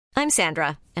I'm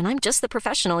Sandra, and I'm just the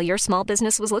professional your small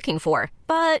business was looking for.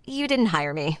 But you didn't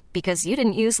hire me because you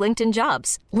didn't use LinkedIn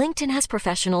Jobs. LinkedIn has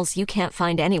professionals you can't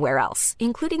find anywhere else,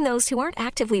 including those who aren't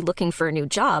actively looking for a new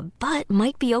job, but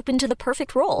might be open to the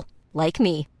perfect role, like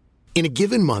me. In a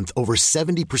given month, over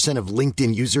 70% of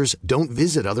LinkedIn users don't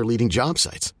visit other leading job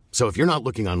sites. So if you're not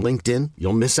looking on LinkedIn,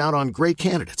 you'll miss out on great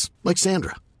candidates like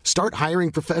Sandra. Start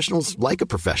hiring professionals like a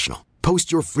professional.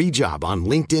 Post your free job on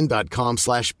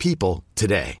linkedin.com/people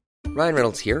today. Ryan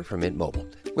Reynolds here from Mint Mobile.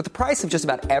 With the price of just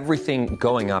about everything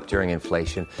going up during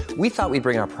inflation, we thought we'd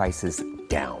bring our prices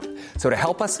down. So to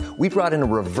help us, we brought in a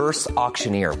reverse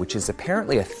auctioneer, which is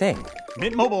apparently a thing.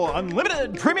 Mint Mobile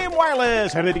Unlimited Premium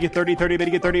Wireless. How to get 30, 30, bit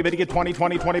to get 30, bit to get 20,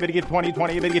 20, 20, bit to get 20,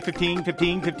 20, bit to get 15,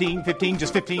 15, 15, 15,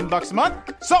 just $15 a month?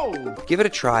 Sold! Give it a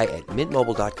try at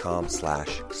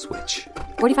mintmobile.com/switch.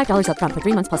 $45 up front for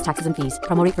 3 months plus taxes and fees.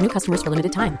 Promo rate for new customers for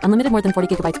limited time. Unlimited more than 40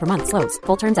 gigabytes per month. Slows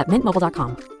full terms at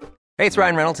mintmobile.com. Hey, it's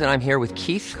Ryan Reynolds, and I'm here with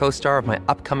Keith, co-star of my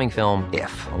upcoming film,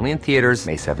 If, only in theaters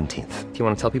May 17th. Do you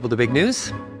want to tell people the big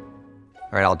news?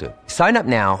 All right, I'll do it. Sign up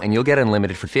now and you'll get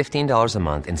unlimited for $15 a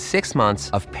month and 6 months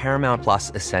of Paramount Plus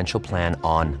Essential Plan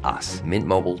on us.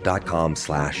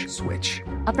 mintmobile.com/switch.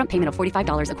 Upfront payment of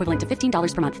 $45 equivalent to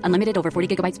 $15 per month. Unlimited over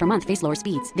 40 gigabytes per month. Face lower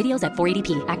speeds. Videos at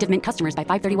 480p. Active Mint customers by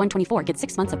 531.24 get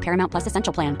 6 months of Paramount Plus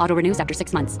Essential Plan. Auto renews after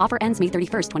 6 months. Offer ends May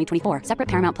 31st, 2024. Separate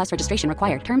Paramount Plus registration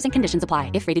required. Terms and conditions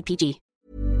apply if rated PG.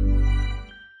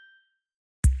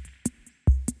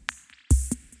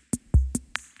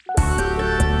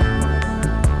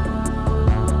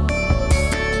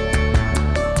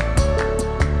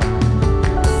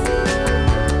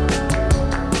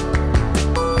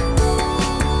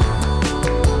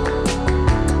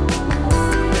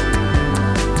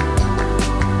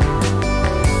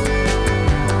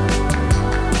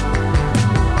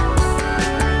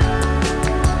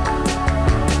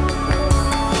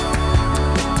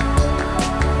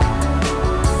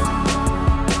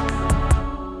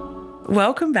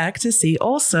 Welcome back to See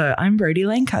Also. I'm Brodie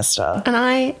Lancaster. And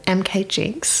I am Kate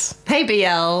Jinx. Hey,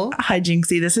 BL. Hi,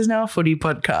 Jinxie. This is now a footy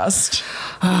podcast.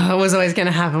 Oh, it was always going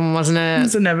to happen, wasn't it?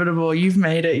 It's inevitable. You've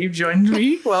made it. You've joined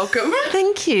me. Welcome.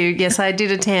 Thank you. Yes, I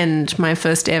did attend my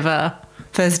first ever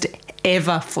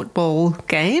football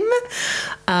game.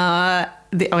 I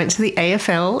went to the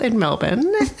AFL in Melbourne,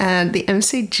 and the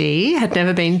MCG. Had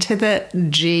never been to the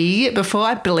G before.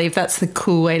 I believe that's the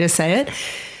cool way to say it.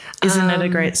 Isn't it a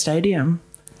great stadium?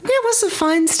 Yeah, it was a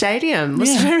fine stadium. It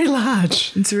was very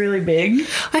large. It's really big.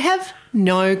 I have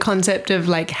no concept of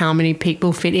like how many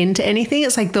people fit into anything.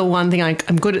 It's like the one thing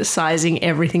I'm good at sizing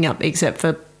everything up except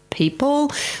for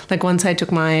people. Like once I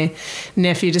took my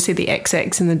nephew to see the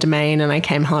XX in the Domain and I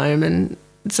came home and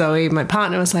Zoe, my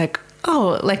partner, was like,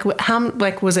 oh, like how,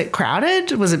 like was it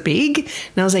crowded? Was it big?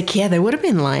 And I was like, yeah, there would have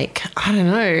been like, I don't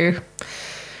know,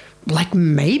 like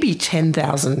maybe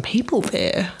 10,000 people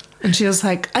there. And she was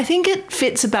like, I think it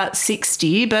fits about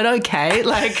 60, but okay.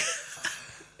 Like,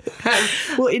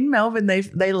 well, in Melbourne,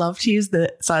 they love to use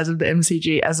the size of the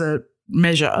MCG as a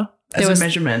measure,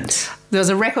 measurement. There was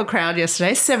a record crowd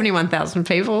yesterday, 71,000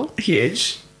 people.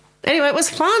 Huge. Anyway, it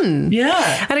was fun. Yeah.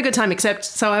 I had a good time, except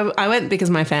so I went because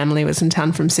my family was in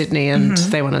town from Sydney and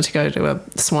they wanted to go to a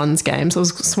Swans game. So it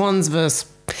was Swans versus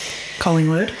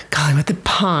Collingwood, the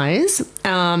Pies.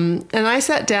 And I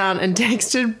sat down and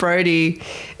texted Brodie,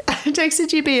 texted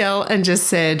GBL and just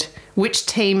said, which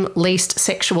team least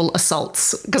sexual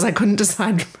assaults? Because I couldn't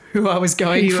decide who I was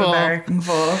going who you for. were American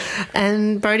for.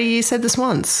 And Brodie said the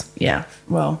Swans. Yeah,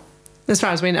 well. As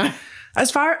far as we know. As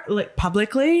far, like,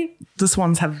 publicly, the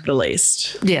Swans have the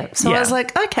least. Yeah. So I was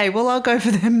like, okay, well, I'll go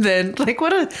for them then. Like,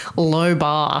 what a low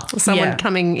bar. Someone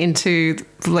coming into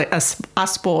like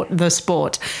the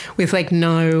sport with, like,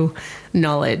 no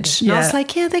knowledge. And I was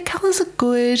like, yeah, their colours are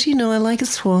good. You know, I like a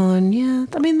swan. Yeah.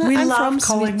 I mean, we I'm love from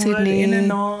Collingwood Sydney. in the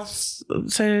north.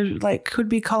 So, like, could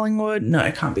be Collingwood. No,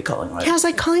 it can't be Collingwood. Yeah, I was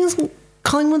like,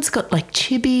 Collingwood's got, like,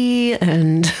 Chibi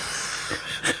and...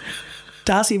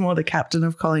 Darcy Moore, the captain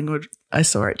of Collingwood, I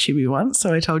saw at Chibi once,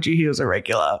 so I told you he was a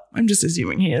regular. I'm just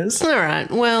assuming he is. All right.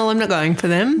 Well, I'm not going for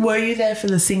them. Were you there for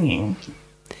the singing?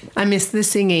 I missed the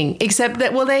singing, except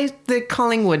that, well, the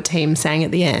Collingwood team sang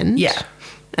at the end. Yeah.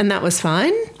 And that was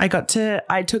fine. I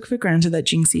took for granted that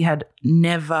Jinxie had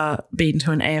never been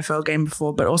to an AFL game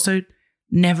before, but also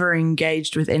never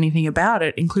engaged with anything about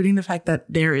it, including the fact that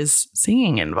there is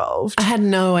singing involved. I had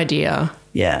no idea.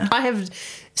 Yeah. I have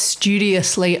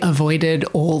studiously avoided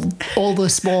all the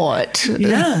sport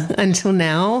until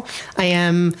now. I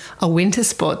am a winter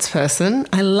sports person.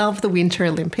 I love the Winter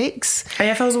Olympics.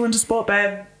 AFL's a winter sport,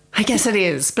 babe. I guess it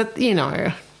is, but, you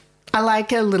know, I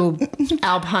like a little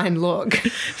alpine look.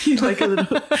 You like an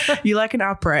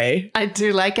après. I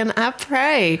do like an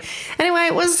après. Anyway,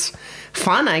 it was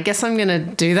fun. I guess I'm going to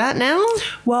do that now.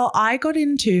 Well, I got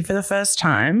into, for the first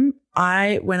time,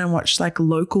 I went and watched like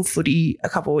local footy a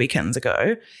couple of weekends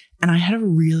ago, and I had a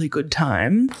really good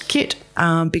time. Cute.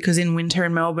 Because in winter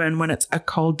in Melbourne, when it's a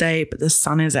cold day but the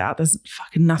sun is out, there's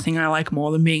fucking nothing I like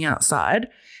more than being outside.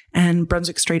 And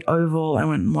Brunswick Street Oval, I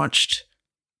went and watched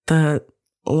the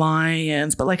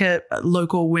Lions, but like a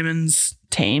local women's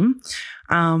team.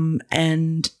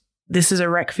 And this is a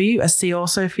rec for you. A C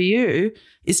also for you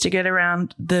is to get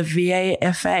around the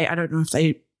VAFA. I don't know if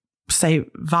they say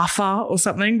VAFA or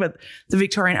something, but the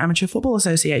Victorian Amateur Football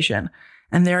Association.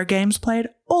 And there are games played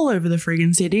all over the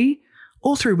friggin' city,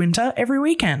 all through winter, every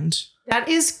weekend. That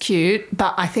is cute,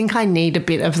 but I think I need a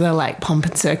bit of the like pomp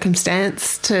and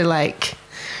circumstance to like,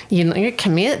 you know,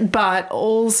 commit. But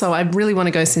also I really want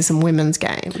to go see some women's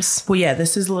games. Well, yeah,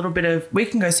 this is a little bit of, we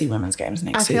can go see women's games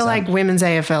next season. I feel like women's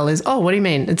AFL is, what do you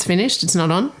mean? It's finished? It's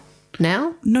not on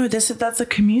now? No, that's a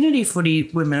community footy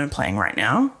women are playing right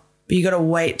now. But you got to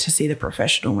wait to see the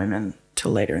professional women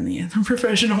till later in the year. The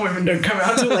professional women don't come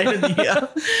out till later in the year.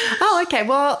 Oh, okay.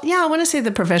 Well, yeah, I want to see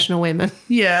the professional women.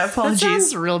 Yeah, apologies. That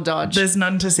sounds real dodge. There's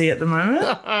none to see at the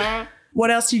moment.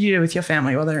 What else did you do with your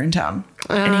family while they were in town?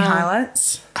 Any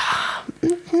highlights?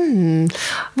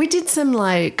 We did some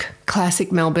like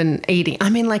classic Melbourne eating. I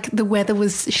mean, like the weather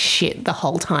was shit the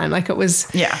whole time. Like it was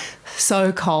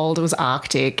so cold. It was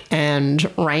Arctic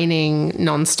and raining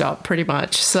nonstop pretty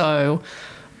much. So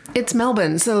it's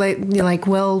Melbourne. So like, you're like,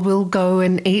 well, we'll go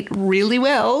and eat really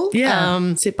well.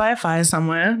 Yeah. Sit by a fire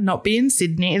somewhere, not be in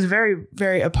Sydney. Is very,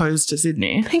 very opposed to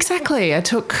Sydney. Exactly. I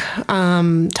took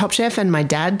Top Chef and my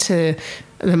dad to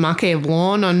the Marquee of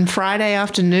Lawn on Friday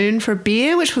afternoon for a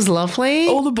beer, which was lovely.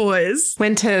 All the boys.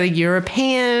 Went to the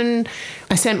European.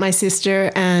 I sent my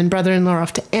sister and brother-in-law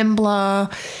off to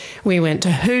Embla. We went to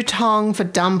Hutong for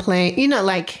dumpling, you know,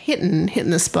 like hitting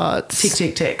the spots. Tick,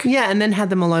 tick, tick. Yeah, and then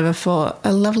had them all over for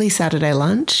a lovely Saturday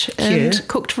lunch. Cute. And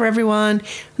cooked for everyone.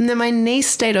 And then my niece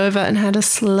stayed over and had a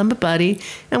slumber party.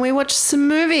 And we watched some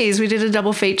movies. We did a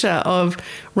double feature of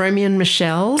Romeo and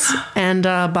Michelle's and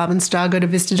Barb and Star Go to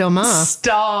Vista Del Mar.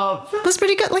 Stop. It was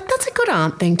pretty good. Like, that's a good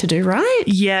aunt thing to do, right?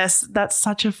 Yes, that's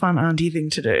such a fun auntie thing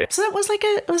to do. So that was like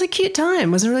it was a cute time.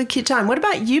 It was a really cute time. What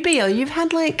about you, Biel? You've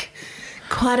had like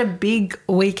quite a big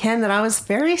weekend that I was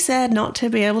very sad not to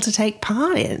be able to take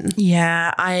part in.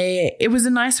 Yeah, it was a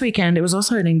nice weekend. It was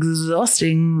also an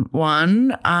exhausting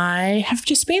one. I have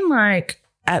just been like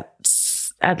at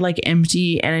like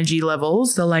empty energy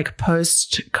levels. The like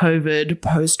post-COVID,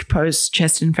 post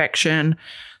chest infection.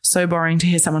 So boring to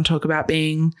hear someone talk about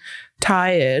being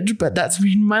tired, but that's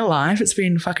been my life. It's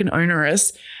been fucking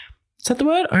onerous. Is that the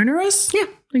word? Onerous? Yeah.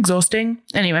 Exhausting.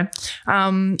 Anyway,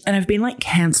 and I've been like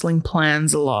cancelling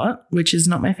plans a lot, which is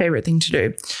not my favorite thing to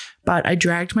do. But I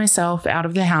dragged myself out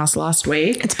of the house last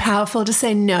week. It's powerful to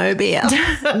say no, Biel.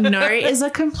 No is a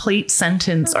complete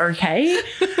sentence, okay?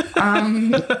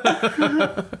 I've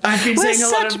been saying a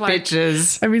lot of like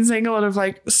bitches. I've been saying a lot of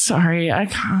like, sorry,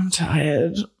 I'm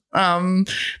tired.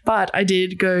 But I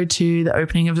did go to the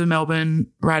opening of the Melbourne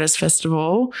Writers'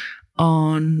 Festival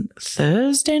on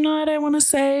Thursday night, I want to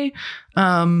say.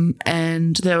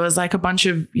 And there was like a bunch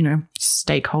of, you know,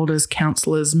 stakeholders,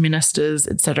 councillors, ministers,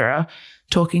 etc.,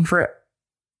 talking for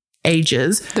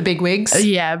ages. The big wigs.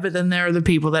 Yeah, but then there are the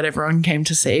people that everyone came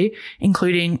to see,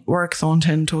 including Warwick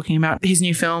Thornton talking about his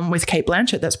new film with Cate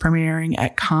Blanchett that's premiering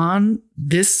at Cannes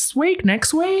next week.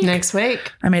 Next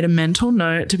week. I made a mental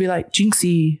note to be like,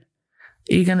 Jinxie,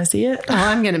 are you going to see it? Oh,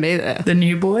 I'm going to be there. The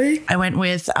new boy. I went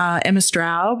with Emma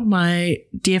Straub, my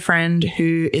dear friend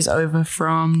who is over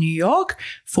from New York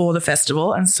for the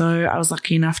festival. And so I was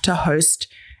lucky enough to host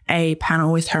a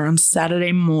panel with her on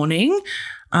Saturday morning.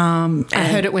 I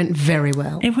heard it went very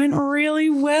well. It went really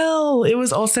well. It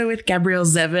was also with Gabrielle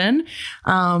Zevin,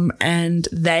 and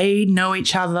they know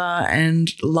each other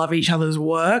and love each other's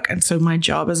work. And so my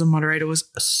job as a moderator was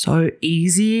so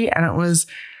easy, and it was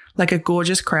like a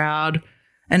gorgeous crowd,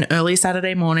 an early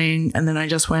Saturday morning. And then I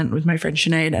just went with my friend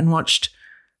Sinead and watched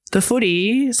the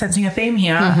footy, sensing a theme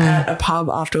here, at a pub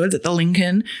afterwards at the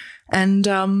Lincoln, and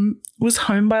was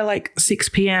home by like 6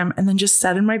 p.m. and then just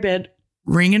sat in my bed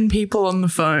ringing people on the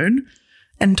phone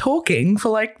and talking for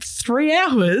like 3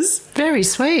 hours. Very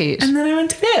sweet. And then I went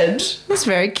to bed. That's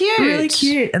very cute. Really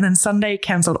cute. And then Sunday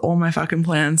cancelled all my fucking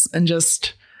plans and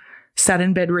just sat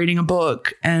in bed reading a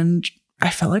book and I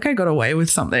felt like I got away with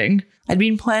something. I'd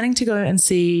been planning to go and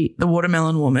see The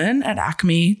Watermelon Woman at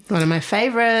Acme. One of my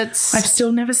favorites. I've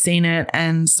still never seen it,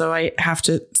 and so I have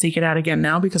to seek it out again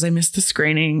now because I missed the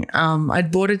screening.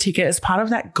 I'd bought a ticket as part of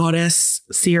that Goddess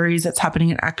series that's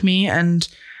happening at Acme, and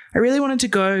I really wanted to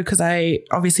go because I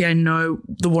know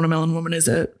The Watermelon Woman is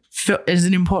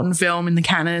an important film in the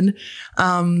canon,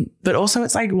 but also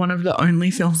it's like one of the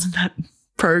only films in that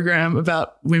program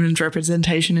about women's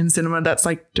representation in cinema that's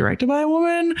like directed by a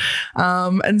woman.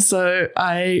 And so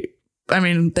I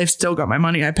mean, they've still got my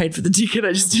money. I paid for the ticket.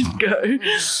 I just didn't go.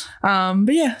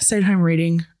 But yeah, stayed home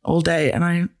reading all day.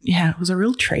 And it was a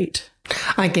real treat.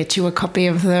 I get you a copy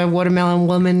of The Watermelon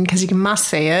Woman because you must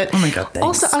see it. Oh my God, thanks.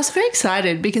 Also, I was very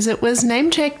excited because it was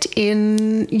name-checked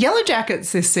in Yellow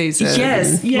Jackets this season.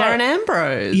 Yes. Yeah. Lauren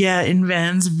Ambrose. Yeah, in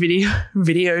Van's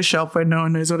video shop where no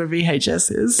one knows what a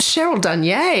VHS is. Cheryl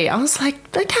Dunye. I was like,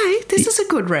 okay, this is a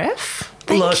good ref.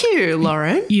 Thank you,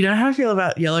 Lauren. You know how I feel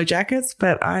about Yellow Jackets,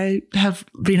 but I have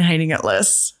been hating it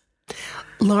less.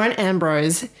 Lauren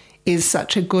Ambrose is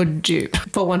such a good dupe,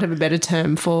 for want of a better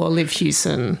term, for Liv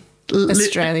Hewson.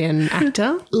 Australian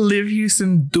actor. Liv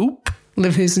Hewson dupe.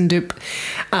 Liv Hewson dupe.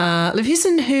 Liv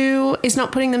Hewson, who is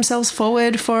not putting themselves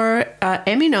forward for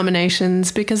Emmy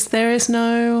nominations because there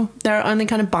are only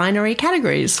kind of binary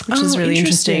categories, which is really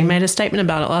interesting. Made a statement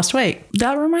about it last week.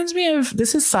 That reminds me of,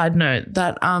 this is side note,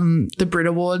 that the Brit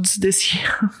Awards this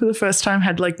year for the first time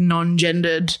had like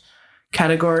non-gendered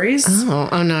categories.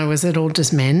 Oh no, was it all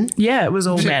just men? Yeah, it was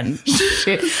all men.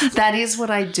 Shit. That is what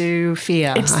I do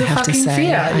fear. It's the fucking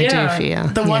fear. I do fear.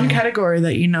 The one category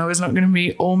that you know is not going to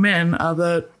be all men are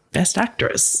the best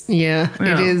actress. Yeah.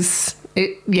 It is.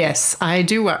 Yes, I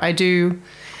do.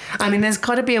 I mean, there's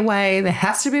got to be a way. There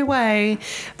has to be a way.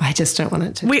 But I just don't want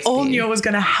it to. We all knew it was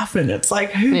going to happen. It's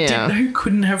like who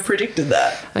couldn't have predicted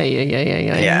that?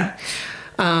 Yeah.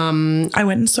 I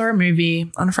went and saw a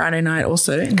movie on Friday night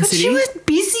also in the city. You were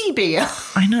busy, Bea.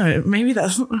 I know. Maybe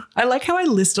that's... I like how I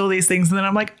list all these things and then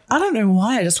I'm like, I don't know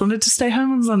why. I just wanted to stay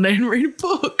home on Sunday and read a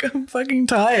book. I'm fucking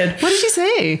tired. What did you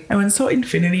see? I went and saw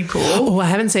Infinity Pool. Oh, I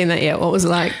haven't seen that yet. What was it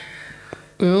like?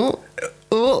 All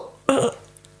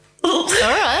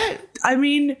right. I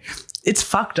mean, it's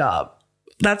fucked up.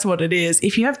 That's what it is.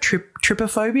 If you have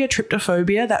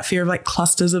trypophobia, that fear of like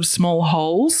clusters of small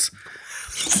holes...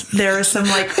 There are some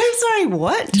like... I'm sorry,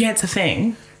 what? Yeah, it's a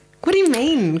thing. What do you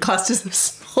mean clusters of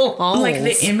small holes? Like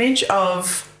the image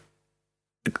of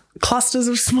clusters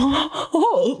of small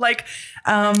holes. Like...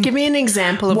 give me an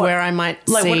example of where I might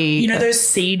see... those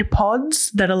seed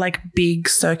pods that are like big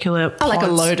circular pods? Oh, like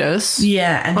a lotus.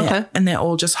 Yeah, and they're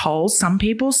all just holes. Some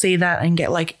people see that and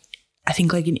get like... I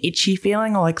think like an itchy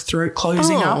feeling or like throat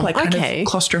closing up, like kind of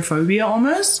claustrophobia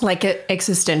almost. Like an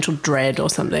existential dread or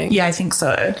something. Yeah, I think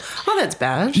so. Oh, that's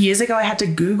bad. Years ago I had to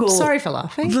Google... Sorry for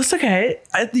laughing. That's okay.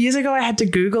 Years ago I had to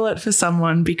Google it for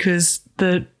someone because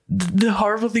the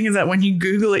horrible thing is that when you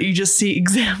Google it, you just see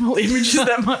example images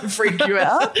that might freak you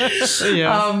out.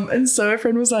 Yeah. And so a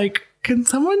friend was like, can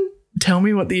someone... tell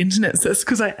me what the internet says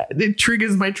because it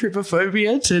triggers my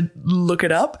trypophobia to look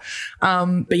it up.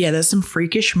 But yeah, there's some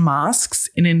freakish masks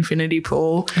in Infinity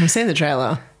Pool. I've seen the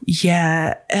trailer.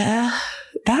 Yeah.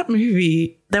 That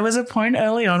movie, there was a point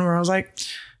early on where I was like,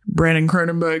 Brandon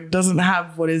Cronenberg doesn't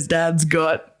have what his dad's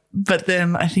got. But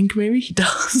then I think maybe he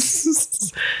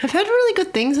does. I've heard really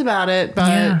good things about it, but...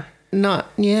 Yeah.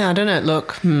 I don't know.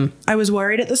 Look, I was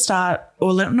worried at the start,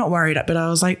 or not worried, but I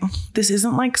was like, this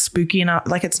isn't like spooky enough.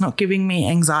 Like it's not giving me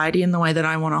anxiety in the way that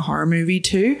I want a horror movie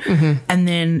to. Mm-hmm. And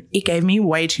then it gave me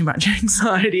way too much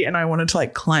anxiety and I wanted to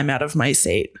like climb out of my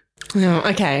seat. Oh,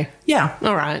 okay. Yeah.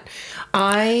 All right.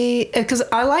 Because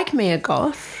I like Mia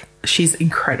Goth. She's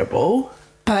incredible.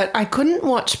 But I couldn't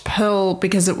watch Pearl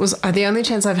because it was the only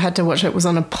chance I've had to watch it was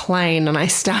on a plane, and I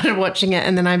started watching it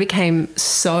and then I became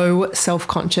so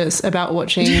self-conscious about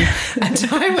watching a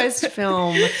Ti West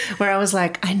film where I was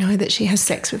like, I know that she has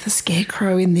sex with a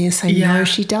scarecrow in this. I know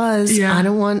she does. Yeah. I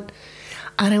don't want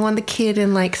the kid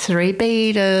in like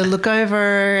 3B to look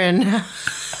over and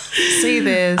see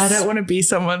this. I don't want to be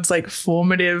someone's like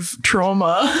formative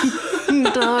trauma.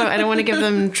 No, I don't want to give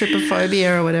them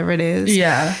trypophobia or whatever it is.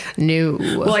 Yeah. No.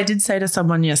 Well, I did say to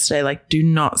someone yesterday, like, do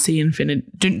not see Infinity.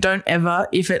 Don't ever,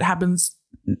 if it happens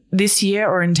this year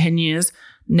or in 10 years,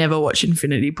 never watch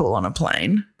Infinity Pool on a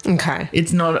plane. Okay.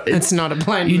 It's not a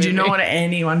plane You movie. do not want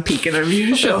anyone peeking over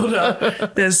your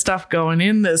shoulder. There's stuff going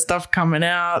in. There's stuff coming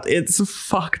out. It's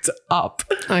fucked up.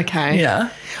 Okay.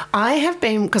 Yeah. I have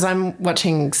been, because I'm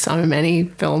watching so many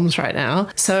films right now,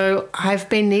 so I've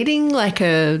been needing like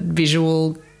a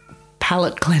visual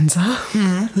palette cleanser.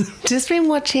 Mm. Just been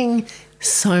watching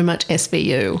so much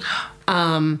SVU.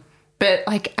 But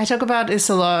like I talk about this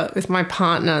a lot with my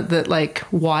partner that like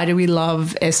why do we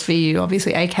love SVU?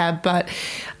 Obviously ACAB, but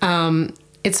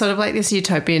it's sort of like this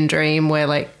utopian dream where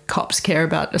like cops care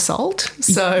about assault.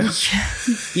 So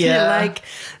yeah, like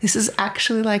this is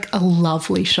actually like a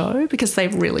lovely show because they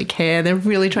really care. They're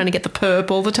really trying to get the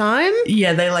perp all the time.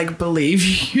 Yeah, they like believe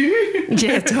you.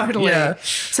 Yeah, totally. Yeah.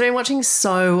 So I've been watching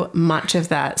so much of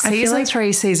that. Season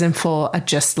 3, season 4 are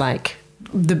just like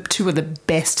the two of the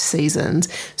best seasons.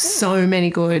 So many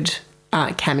good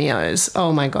cameos.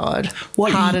 Oh my God.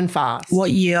 Hard and fast.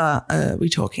 What year are we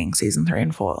talking? Season 3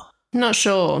 and 4? Not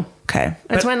sure. Okay.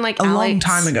 It's when like a Alex, long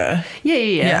time ago.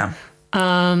 Yeah.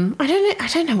 I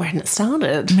don't know when it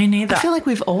started. Me neither. I feel like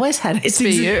we've always had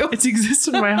SVU. It's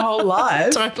existed my whole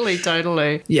life.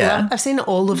 Totally. Yeah. Well, I've seen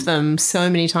all of them so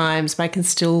many times, but I can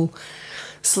still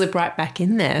slip right back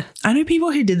in there. I know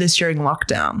people who did this during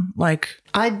lockdown. Like,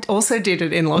 I also did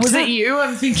it in lockdown. was it you?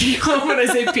 I'm thinking when I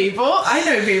say people. I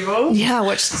know people. Yeah, I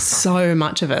watched so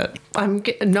much of it. I'm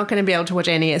not going to be able to watch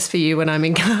any SVU when I'm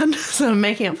in Cannes, so I'm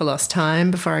making up for lost time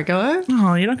before I go.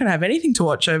 Oh, you're not going to have anything to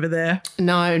watch over there.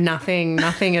 No, nothing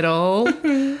at all.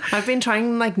 I've been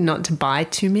trying like not to buy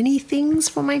too many things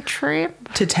for my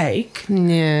trip. To take?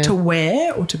 Yeah. To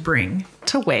wear or to bring?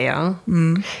 To wear.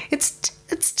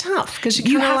 It's tough because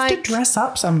you have to dress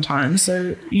up sometimes.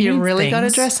 So you really got to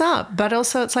dress up. But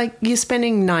also it's like you're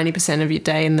spending 90% of your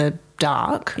day in the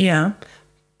dark. Yeah.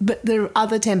 But the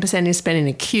other 10% is spent in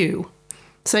a queue.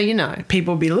 So, you know.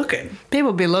 People be looking.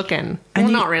 Well,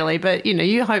 not really, but, you know,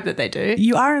 you hope that they do.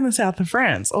 You are in the south of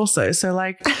France also. So,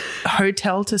 like,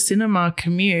 hotel to cinema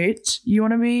commute, you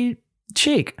want to be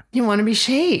chic. You want to be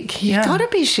chic. You got to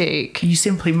be chic. You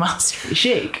simply must be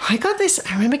chic. I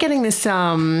remember getting this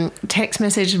text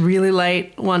message really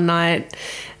late one night,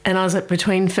 and I was at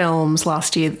Between Films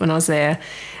last year when I was there,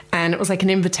 and it was like an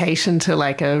invitation to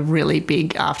like a really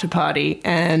big after party,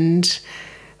 and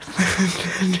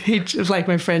like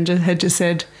my friend had just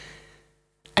said,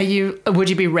 would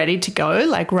you be ready to go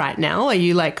like right now? Are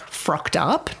you like frocked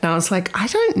up? And I was like, I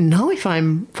don't know if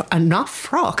I'm enough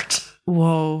frocked.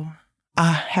 Whoa.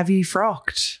 Have you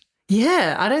frocked?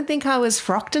 Yeah, I don't think I was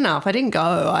frocked enough. I didn't go.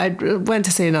 I went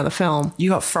to see another film. You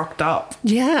got frocked up.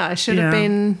 Yeah, I should have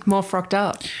been more frocked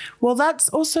up. Well, that's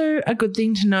also a good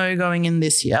thing to know going in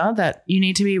this year, that you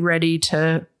need to be ready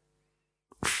to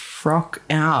frock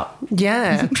out.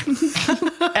 Yeah.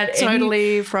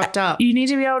 Totally frocked up. You need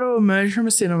to be able to emerge from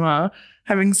a cinema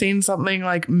having seen something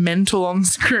like mental on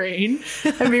screen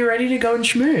and be ready to go and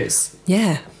schmooze.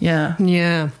 Yeah. Yeah.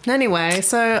 Yeah. Anyway,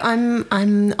 so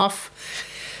I'm off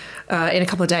in a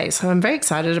couple of days, so I'm very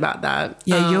excited about that.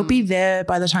 Yeah, you'll be there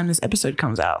by the time this episode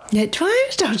comes out. Yeah, do I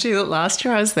told you that last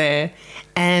year I was there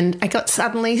and I got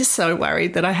suddenly so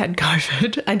worried that I had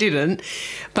COVID. I didn't,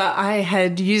 but I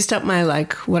had used up my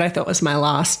like what I thought was my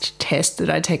last test that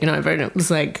I'd taken over, and it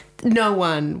was like no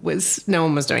one was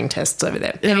doing tests over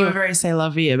there. They were very c'est la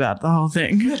vie about the whole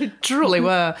thing. Truly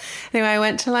were. Anyway, I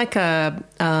went to like a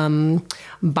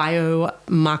bio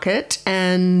market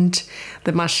and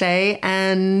the marché,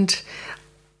 and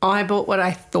I bought what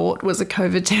I thought was a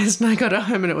COVID test, and I got it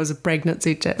home and it was a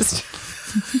pregnancy test.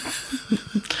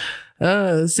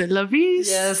 Oh, c'est la vie.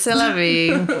 Yeah, c'est la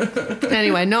vie.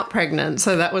 Anyway, not pregnant,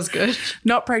 so that was good.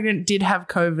 Not pregnant, did have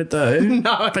COVID though.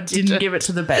 No, but didn't give it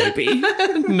to the baby.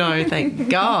 No, thank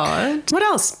God. What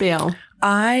else, Bill?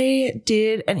 I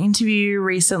did an interview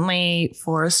recently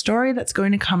for a story that's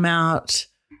going to come out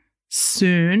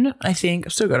soon, I think.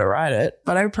 I've still got to write it.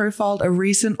 But I profiled a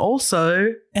recent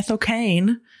also, Ethel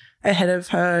Cain, ahead of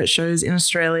her shows in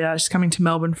Australia. She's coming to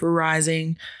Melbourne for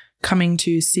Rising, coming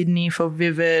to Sydney for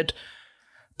Vivid,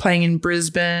 playing in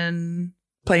Brisbane,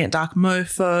 playing at Dark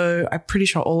Mofo. I'm pretty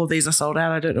sure all of these are sold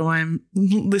out. I don't know why I'm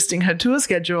listing her tour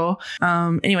schedule.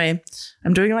 Anyway,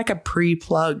 I'm doing like a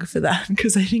pre-plug for that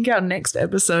because I think our next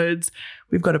episodes,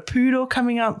 we've got a poodle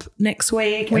coming up next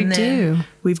week. We do.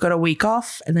 We've got a week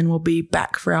off, and then we'll be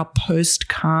back for our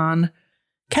post-Cannes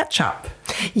catch-up.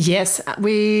 Yes,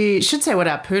 we should say what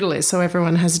our poodle is so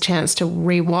everyone has a chance to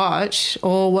rewatch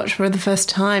or watch for the first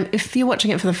time. If you're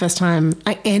watching it for the first time,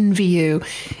 I envy you.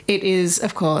 It is,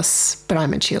 of course, But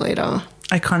I'm a Cheerleader.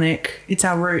 Iconic. It's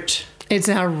our root. It's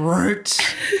our root.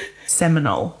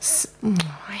 Seminal.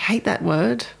 I hate that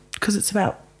word. Because it's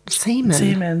about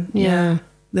semen. Yeah.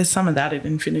 There's some of that in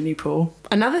Infinity Pool.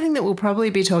 Another thing that we'll probably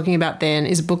be talking about then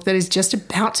is a book that is just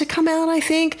about to come out, I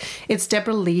think. It's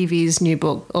Deborah Levy's new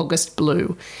book, August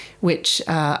Blue, which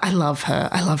I love her.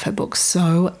 I love her book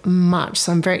so much.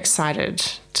 So I'm very excited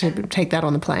to take that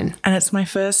on the plane. And it's my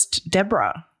first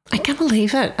Deborah. I can't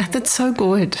believe it. That's so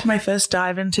good. My first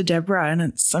dive into Deborah,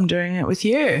 and I'm doing it with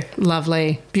you.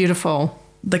 Lovely. Beautiful.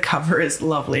 The cover is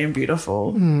lovely and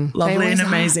beautiful. Lovely and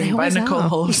amazing by Nicole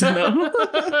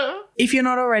Holzmill. If you're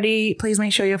not already, please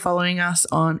make sure you're following us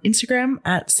on Instagram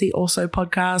at See Also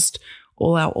Podcast.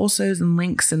 All our alsos and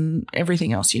links and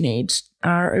everything else you need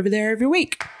are over there every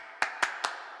week.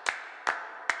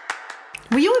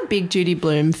 Were you a big Judy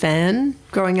Blume fan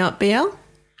growing up, BL?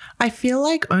 I feel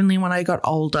like only when I got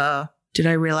older did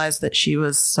I realize that she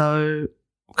was so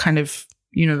kind of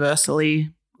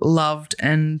universally loved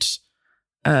and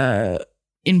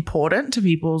important to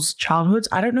people's childhoods.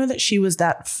 I don't know that she was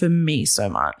that for me so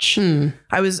much.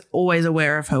 I was always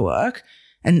aware of her work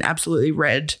and absolutely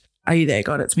read Are You There,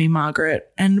 God? It's Me,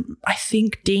 Margaret. And I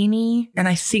think Deanie and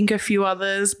I think a few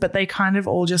others, but they kind of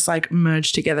all just like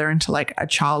merged together into like a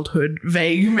childhood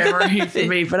vague memory for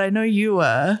me. But I know you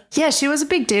were. Yeah, she was a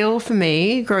big deal for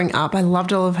me growing up. I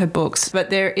loved all of her books.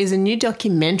 But there is a new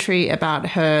documentary about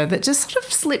her that just sort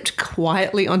of slipped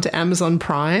quietly onto Amazon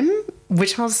Prime,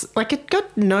 which was like, it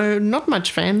got not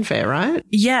much fanfare, right?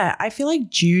 Yeah, I feel like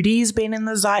Judy's been in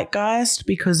the zeitgeist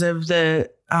because of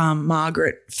the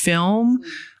Margaret film.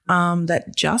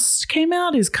 That just came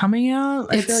out, is coming out.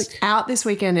 I feel like out this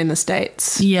weekend in the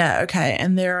States. Yeah, okay.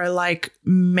 And there are like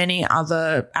many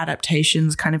other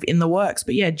adaptations kind of in the works.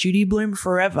 But yeah, Judy Blume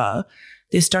Forever,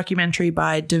 this documentary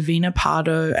by Davina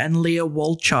Pardo and Leah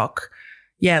Wolchok.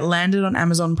 Yeah, it landed on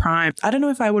Amazon Prime. I don't know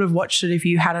if I would have watched it if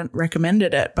you hadn't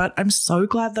recommended it, but I'm so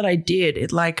glad that I did.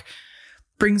 It like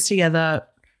brings together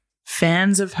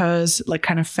fans of hers, like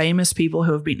kind of famous people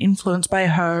who have been influenced by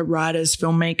her, writers,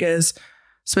 filmmakers,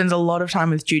 spends a lot of time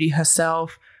with Judy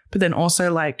herself, but then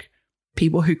also like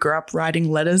people who grew up writing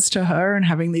letters to her and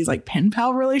having these like pen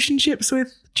pal relationships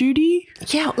with Judy.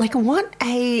 Yeah, like what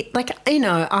a, like, you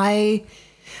know, I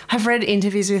have read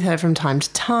interviews with her from time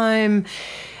to time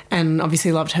and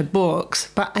obviously loved her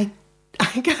books, but I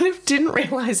kind of didn't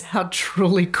realize how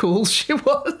truly cool she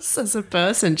was as a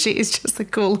person. She is just the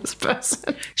coolest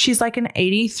person. She's like an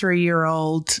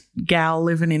 83-year-old gal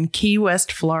living in Key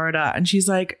West, Florida, and she's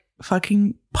like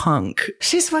fucking punk.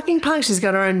 She's fucking punk. She's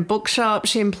got her own bookshop.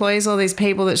 She employs all these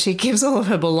people that she gives all of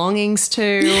her belongings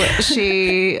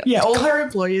to. Yeah, all her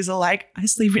employees are like, I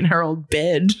sleep in her old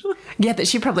bed. Yeah, that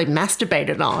she probably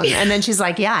masturbated on. And then she's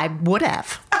like, yeah, I would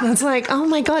have. And it's like, oh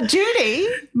my God, Judy.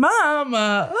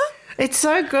 Mama. It's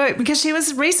so good because she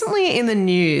was recently in the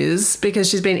news because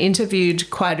she's been interviewed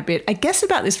quite a bit, I guess,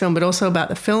 about this film, but also about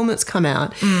the film that's come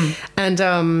out.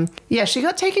 And yeah, she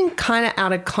got taken kind of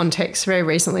out of context very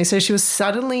recently. So she was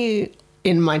suddenly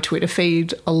in my Twitter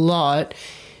feed a lot.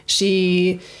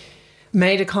 She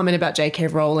made a comment about J.K.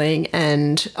 Rowling,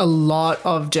 and a lot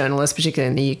of journalists, particularly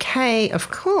in the UK,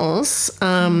 of course,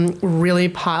 really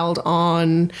piled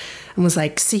on and was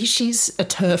like, see, she's a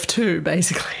TERF too,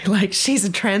 basically. Like, she's a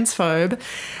transphobe.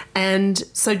 And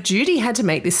so Judy had to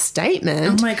make this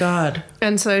statement. Oh, my God.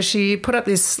 And so she put up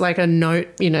this, like, a note,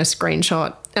 you know,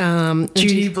 screenshot.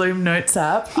 Judy Blume notes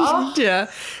up. Oh.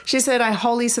 Yeah. She said, I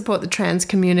wholly support the trans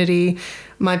community.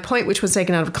 My point, which was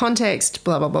taken out of context,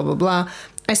 blah, blah, blah, blah, blah.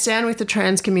 I stand with the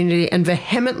trans community and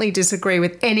vehemently disagree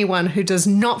with anyone who does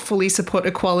not fully support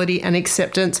equality and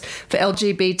acceptance for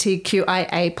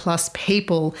LGBTQIA plus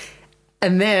people.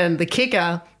 And then the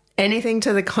kicker, anything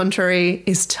to the contrary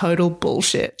is total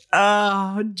bullshit.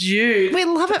 Oh, Jude. We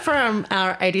love it from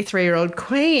our 83-year-old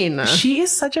queen. She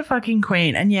is such a fucking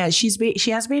queen. And yeah, she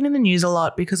has been in the news a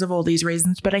lot because of all these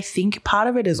reasons. But I think part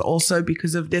of it is also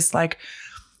because of this, like,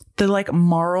 the like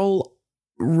moral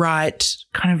right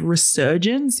kind of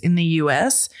resurgence in the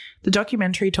US. The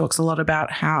documentary talks a lot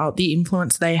about how the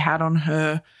influence they had on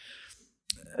her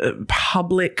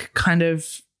public kind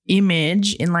of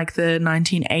image in like the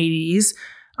 1980s,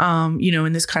 you know,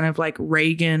 in this kind of like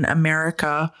Reagan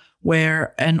America,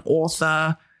 where an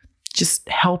author just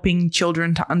helping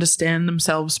children to understand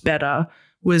themselves better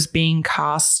was being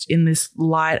cast in this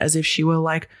light as if she were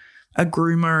like a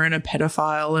groomer and a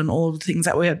pedophile and all of the things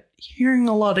that we're hearing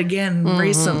a lot again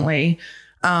recently.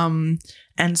 And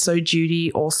so Judy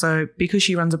also, because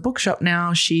she runs a bookshop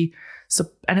now,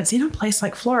 and it's in a place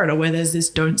like Florida where there's this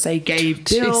don't say gay bill.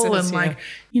 Jesus, and like,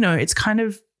 you know, it's kind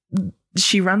of,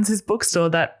 she runs this bookstore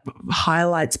that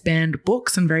highlights banned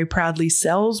books and very proudly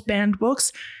sells banned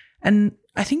books. And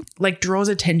I think like draws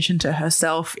attention to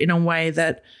herself in a way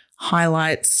that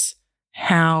highlights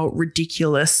how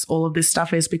ridiculous all of this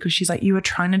stuff is, because she's like, you were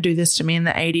trying to do this to me in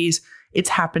the 80s. It's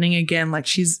happening again. Like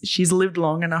she's lived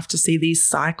long enough to see these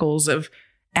cycles of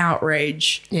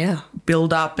outrage Yeah.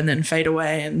 build up and then fade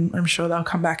away, and I'm sure they'll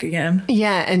come back again.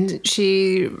 Yeah, and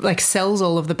she like sells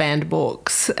all of the banned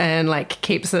books and like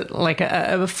keeps it like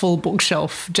a full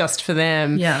bookshelf just for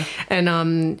them. Yeah.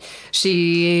 And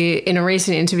she, in a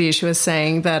recent interview, she was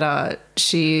saying that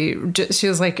she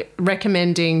was like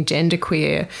recommending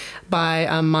Genderqueer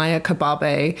by Maya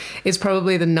Kababe is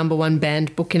probably the #1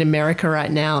 banned book in America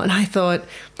right now. And I thought,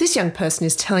 this young person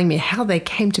is telling me how they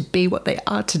came to be what they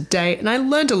are today. And I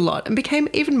learned a lot and became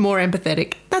even more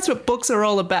empathetic. That's what books are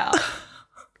all about.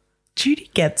 Judy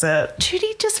gets it.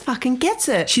 Judy just fucking gets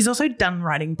it. She's also done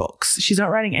writing books. She's not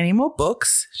writing any more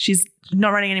books. She's not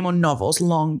writing any more novels,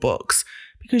 long books,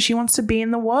 because she wants to be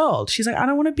in the world. She's like, I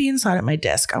don't want to be inside at my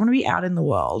desk. I want to be out in the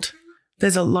world.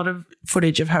 There's a lot of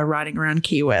footage of her riding around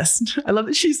Key West. I love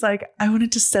that she's like, I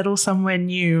wanted to settle somewhere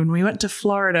new. And we went to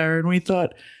Florida and we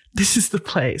thought, this is the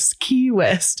place, Key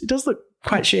West. It does look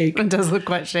quite chic. It does look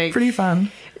quite chic. Pretty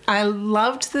fun. I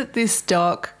loved that this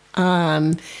doc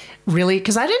really,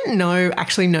 because I didn't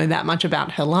actually know that much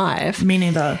about her life. Me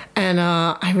neither. And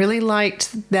I really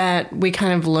liked that we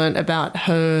kind of learnt about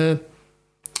her,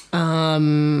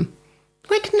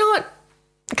 like not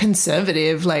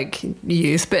conservative like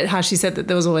youth, but how she said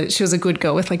that she was a good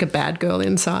girl with like a bad girl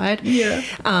inside. Yeah.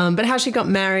 But how she got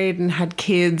married and had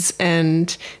kids,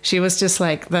 and she was just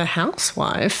like the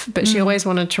housewife, but she always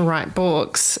wanted to write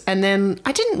books. And then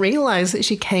I didn't realize that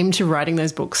she came to writing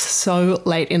those books so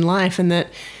late in life, and that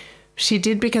she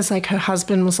did because like her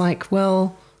husband was like,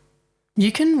 well,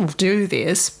 you can do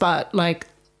this, but like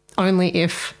only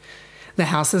if the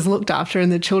house is looked after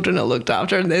and the children are looked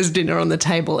after and there's dinner on the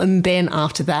table, and then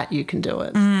after that you can do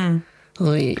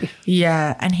it.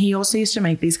 Yeah, and he also used to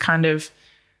make these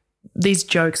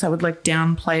jokes that would like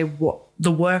downplay what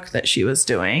the work that she was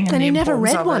doing. And he never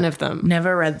read one of them.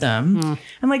 Never read them.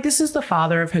 And like, this is the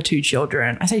father of her 2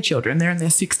 children. I say children, they're in their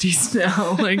 60s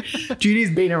now. Like,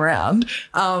 Judy's been around.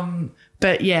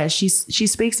 But yeah, she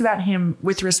speaks about him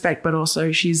with respect, but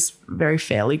also she's very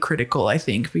fairly critical, I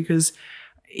think, because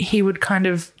he would kind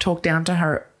of talk down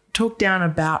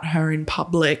about her in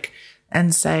public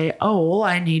and say, oh, all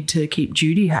I need to keep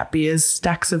Judy happy is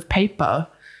stacks of paper.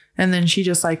 And then she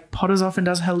just like potters off and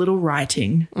does her little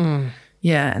writing.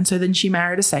 Yeah. And so then she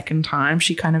married a second time.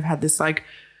 She kind of had this like,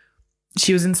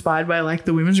 she was inspired by like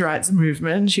the women's rights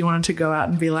movement. She wanted to go out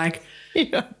and be like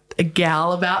a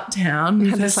gal about town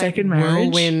with her second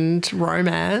marriage. Whirlwind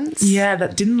romance. Yeah,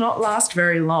 that did not last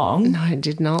very long. No, it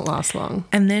did not last long.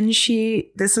 And then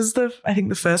this is I think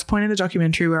the first point in the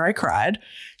documentary where I cried.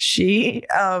 She,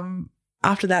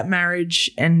 after that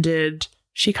marriage ended,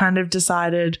 she kind of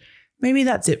decided, maybe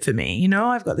that's it for me. You know,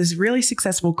 I've got this really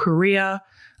successful career.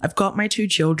 I've got my 2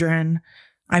 children.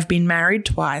 I've been married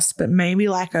twice, but maybe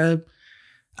like a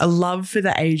love for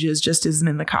the ages just isn't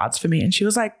in the cards for me. And she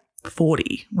was like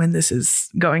 40 when this is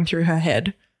going through her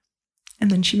head. And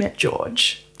then she met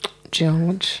George.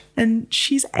 And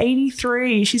she's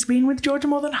 83. She's been with George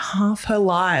more than half her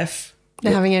life.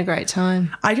 They're having a great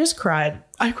time. I just cried.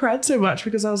 I cried so much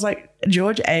because I was like,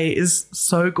 George A is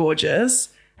so gorgeous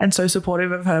and so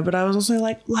supportive of her. But I was also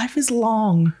like, life is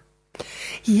long.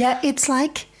 Yeah, it's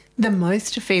like the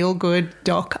most feel-good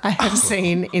doc I have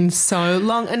seen in so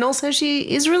long. And also she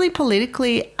is really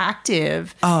politically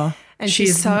active. And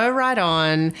she's so right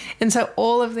on. And so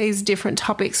all of these different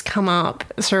topics come up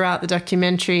throughout the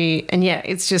documentary. And yeah,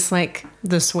 it's just like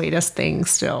the sweetest thing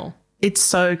still. It's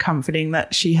so comforting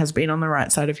that she has been on the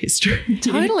right side of history.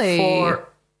 Totally. For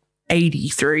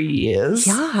 83 years.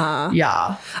 Yeah.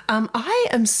 Yeah. I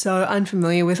am so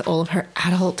unfamiliar with all of her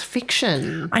adult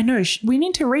fiction. I know. We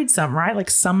need to read some, right? Like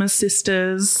Summer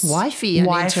Sisters. Wifey,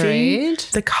 I need to read.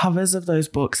 The covers of those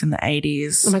books in the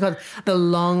 80s. Oh my God. The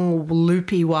long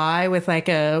loopy Y with like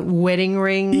a wedding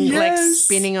ring like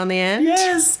spinning on the end.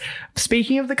 Yes.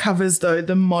 Speaking of the covers though,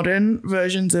 the modern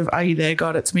versions of Are You There,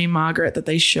 God? It's Me, Margaret that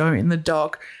they show in the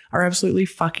doc are absolutely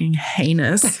fucking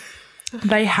heinous.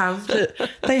 They have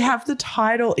the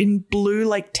title in blue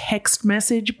like text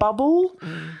message bubble.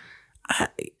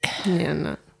 Yeah,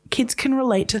 no. Kids can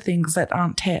relate to things that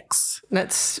aren't texts.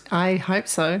 I hope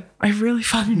so. I really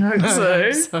fucking hope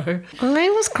so. I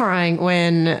was crying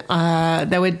when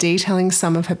they were detailing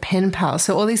some of her pen pals.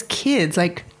 So all these kids,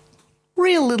 like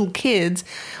real little kids,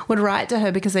 would write to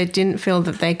her because they didn't feel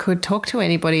that they could talk to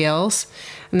anybody else.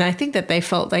 And I think that they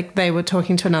felt like they were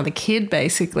talking to another kid,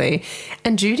 basically.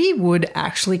 And Judy would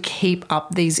actually keep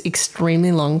up these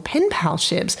extremely long pen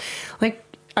palships. Like,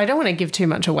 I don't want to give too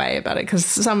much away about it because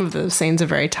some of the scenes are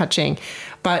very touching.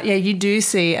 But, yeah, you do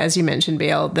see, as you mentioned,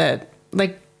 BL, that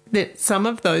some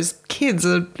of those kids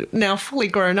are now fully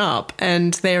grown up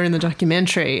and they're in the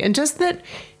documentary. And just that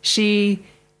she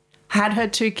had her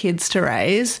 2 kids to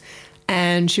raise,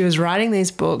 and she was writing these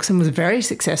books and was very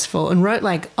successful and wrote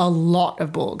like a lot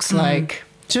of books. Like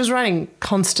she was writing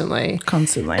constantly.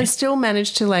 And still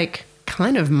managed to like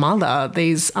kind of mother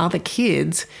these other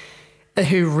kids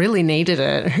who really needed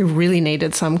it, who really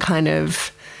needed some kind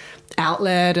of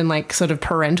outlet and like sort of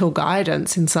parental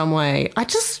guidance in some way.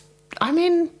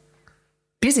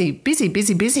 Busy.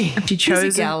 She chose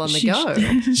busy gal on the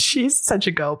go. She's such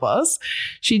a girl boss.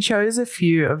 She chose a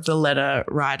few of the letter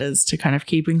writers to kind of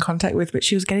keep in contact with, but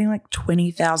she was getting like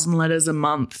 20,000 letters a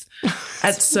month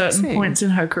at certain points in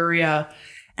her career.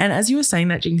 And as you were saying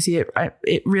that, Jinxie,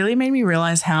 it really made me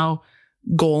realize how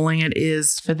galling it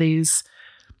is for these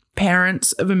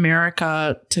parents of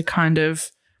America to kind of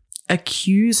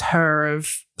accuse her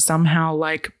of somehow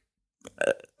like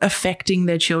affecting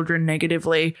their children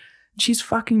negatively. She's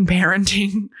fucking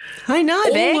parenting. I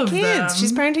know, their kids. Them.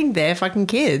 She's parenting their fucking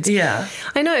kids. Yeah.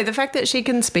 I know. The fact that she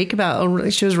can speak about, or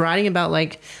she was writing about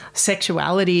like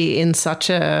sexuality in such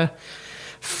a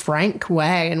frank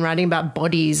way and writing about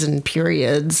bodies and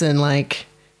periods and like,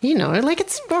 you know, like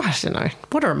it's, I don't know.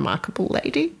 What a remarkable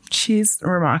lady. She's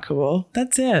remarkable.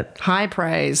 That's it. High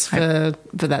praise for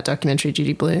that documentary,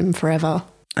 Judy Blume, forever.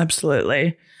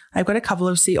 Absolutely. I've got a couple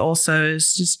of see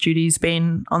alsos. Just Judy's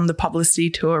been on the publicity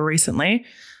tour recently.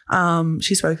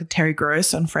 She spoke with Terry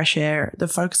Gross on Fresh Air. The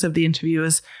focus of the interview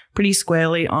was pretty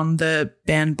squarely on the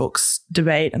banned books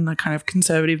debate and the kind of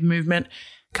conservative movement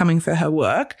coming for her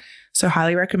work. So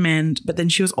highly recommend. But then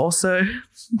she was also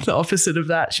the opposite of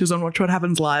that. She was on Watch What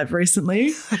Happens Live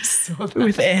recently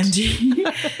with Andy.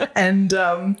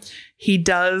 And he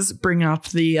does bring up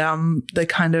the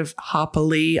kind of Harper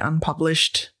Lee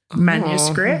unpublished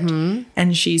manuscript.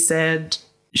 And she said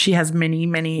she has many,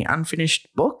 many unfinished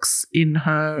books in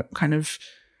her kind of,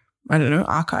 I don't know,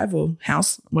 archive or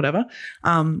house, whatever.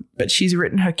 But she's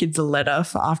written her kids a letter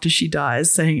for after she dies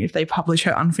saying if they publish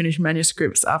her unfinished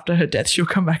manuscripts after her death, she'll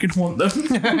come back and want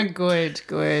them.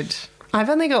 Good. I've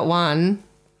only got one,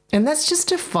 and that's just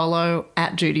to follow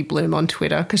at Judy Blume on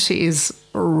Twitter because she is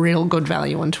real good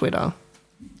value on Twitter.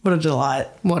 What a delight.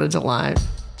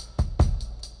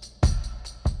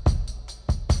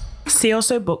 See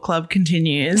Also Book Club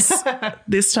continues,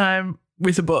 this time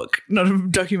with a book, not a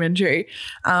documentary.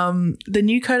 The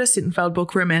new Coda Sittenfeld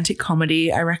book, Romantic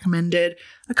Comedy, I recommended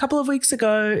a couple of weeks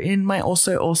ago in my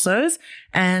Alsos,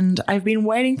 and I've been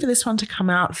waiting for this one to come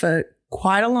out for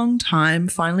quite a long time.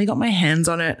 Finally got my hands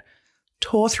on it,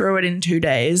 tore through it in 2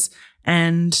 days,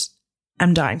 and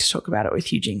I'm dying to talk about it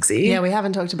with you, Jinxie. Yeah, we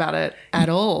haven't talked about it at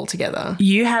all together.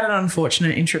 You had an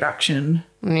unfortunate introduction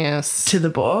to the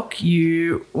book.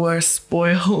 You were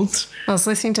spoiled. I was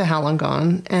listening to How Long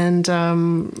Gone, and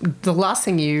the last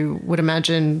thing you would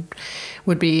imagine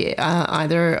would be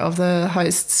either of the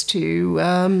hosts to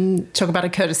talk about a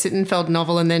Curtis Sittenfeld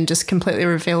novel and then just completely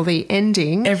reveal the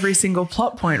ending. Every single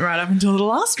plot point right up until the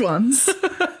last ones.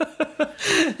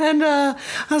 And I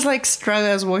was like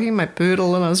struggling. I was walking my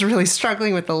poodle and I was really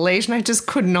struggling with the leash and I just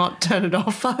could not turn it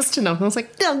off fast enough. And I was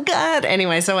like, oh, God.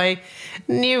 Anyway, so I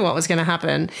knew what was going to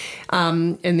happen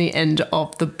in the end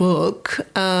of the book.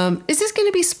 Is this going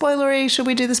to be spoilery? Should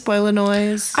we do the spoiler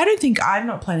noise? I'm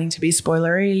not planning to be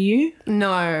spoilery. Are you?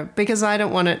 No, because I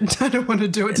don't want to. I don't want to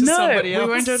do it to somebody else. No,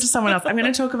 we won't do it to someone else. I'm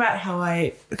going to talk about how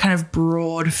I kind of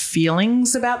broad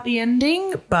feelings about the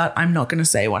ending, but I'm not going to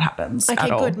say what happens. Okay,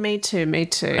 at all. Good. Me too.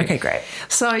 Okay, great.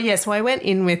 So so I went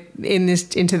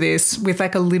into this with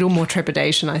like a little more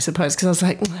trepidation, I suppose, because I was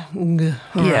like,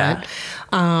 all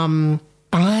right.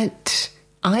 But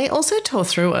I also tore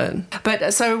through it.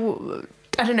 But so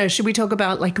I don't know. Should we talk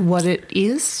about like what it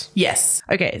is? Yes.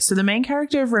 Okay. So the main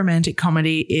character of Romantic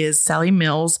Comedy is Sally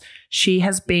Mills. She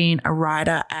has been a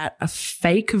writer at a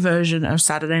fake version of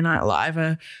Saturday Night Live,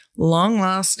 a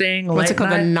long-lasting What's it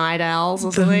called? The Night Owls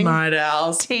or something? The Night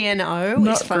Owls. TNO.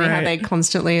 It's funny how they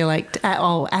constantly like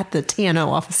at the TNO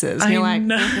offices. You're like,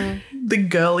 the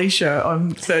girly show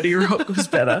on 30 Rock was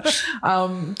better.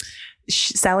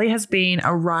 Sally has been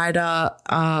a writer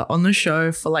on the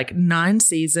show for like 9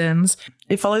 seasons.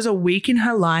 It follows a week in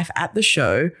her life at the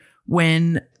show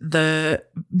when the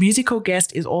musical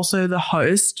guest is also the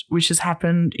host, which has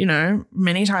happened,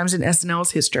 many times in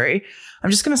SNL's history. I'm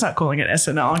just going to start calling it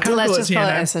SNL. Let's just call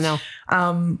it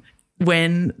SNL.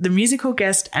 When the musical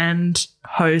guest and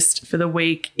host for the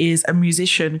week is a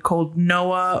musician called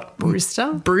Noah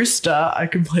Brewster. I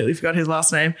completely forgot his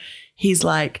last name. He's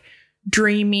like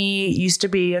dreamy, used to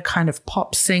be a kind of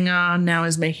pop singer, now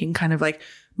is making kind of like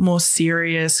more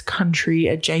serious country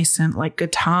adjacent like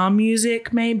guitar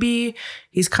music maybe.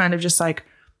 He's kind of just like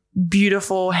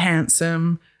beautiful,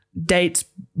 handsome, dates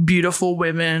beautiful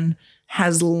women,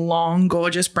 has long,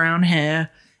 gorgeous brown hair,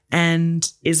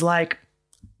 and is like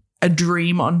a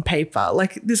dream on paper.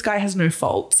 Like, this guy has no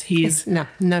faults.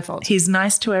 No faults. He's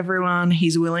nice to everyone.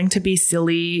 He's willing to be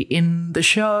silly in the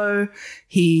show.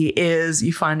 He is,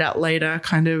 you find out later,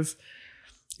 kind of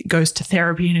goes to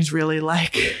therapy and is really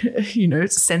like, you know,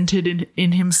 centered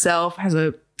in himself, has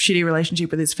a shitty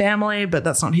relationship with his family, but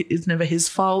it's never his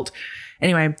fault.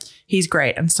 Anyway, he's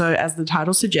great. And so, as the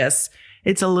title suggests,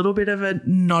 it's a little bit of a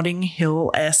Notting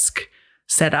Hill-esque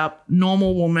setup.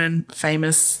 Normal woman,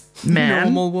 famous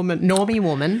man. Normie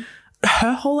woman.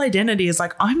 Her whole identity is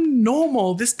like, I'm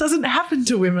normal. This doesn't happen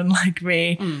to women like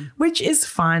me, which is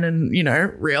fine and, you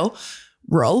know, real.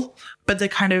 But the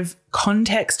kind of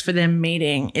context for them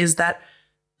meeting is that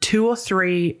 2 or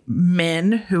 3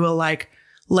 men who are like,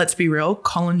 let's be real,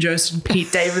 Colin Jost and Pete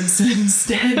Davidson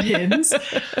stand-ins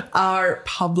are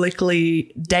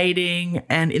publicly dating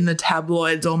and in the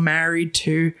tabloids or married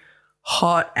to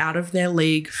hot, out of their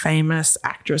league, famous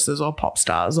actresses or pop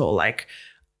stars, or like,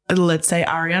 let's say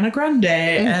Ariana Grande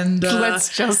and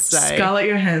let's just say Scarlett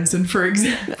Johansson, for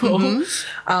example.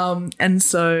 And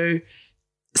so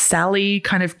Sally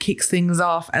kind of kicks things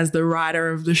off as the writer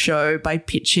of the show by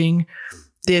pitching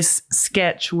this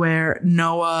sketch where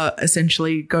Noah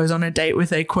essentially goes on a date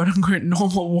with a quote unquote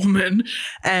normal woman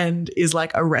and is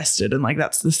like arrested. And like,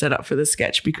 that's the setup for the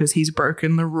sketch, because he's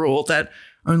broken the rule that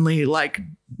only like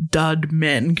dud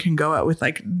men can go out with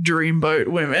like dreamboat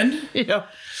women. Yeah.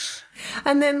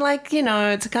 And then, like, you know,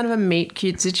 it's kind of a meet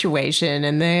cute situation,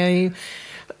 and they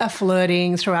are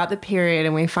flirting throughout the period,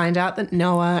 and we find out that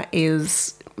Noah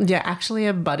is actually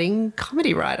a budding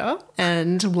comedy writer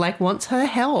and like wants her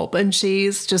help, and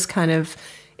she's just kind of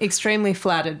extremely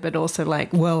flattered, but also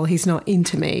like, well, he's not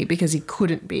into me because he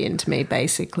couldn't be into me,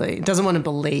 basically. Doesn't want to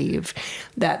believe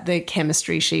that the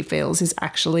chemistry she feels is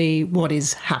actually what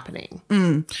is happening.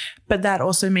 But that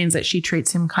also means that she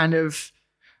treats him kind of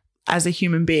as a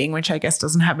human being, which I guess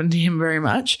doesn't happen to him very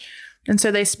much. And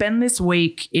so they spend this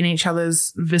week in each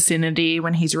other's vicinity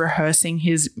when he's rehearsing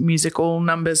his musical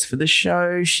numbers for the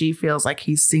show. She feels like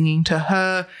he's singing to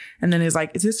her, and then is like,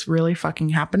 is this really fucking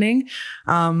happening?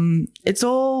 It's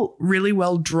all really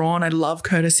well drawn. I love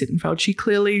Curtis Sittenfeld. She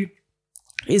clearly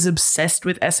is obsessed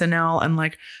with SNL and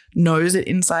like knows it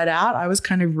inside out. I was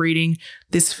kind of reading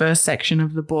this first section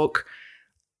of the book,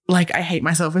 like, I hate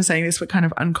myself for saying this, but kind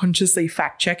of unconsciously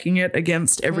fact checking it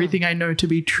against everything I know to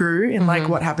be true in like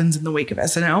what happens in the week of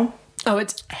SNL. Oh,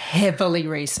 it's heavily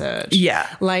researched. Yeah.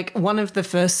 Like, one of the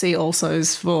first see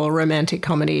alsos for romantic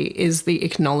comedy is the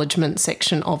acknowledgement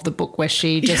section of the book, where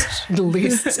she just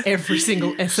lists every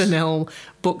single SNL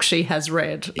book she has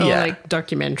read or like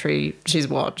documentary she's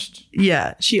watched.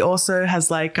 Yeah. She also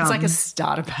has like it's like a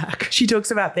starter pack. She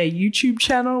talks about their YouTube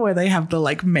channel where they have the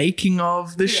like making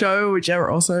of the show, which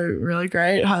are also really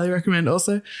great. Highly recommend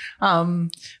also.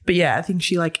 But yeah, I think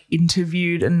she like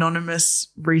interviewed anonymous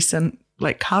recent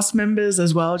like cast members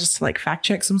as well, just to like fact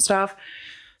check some stuff.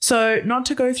 So not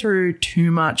to go through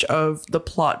too much of the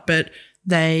plot, but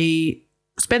they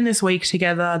spend this week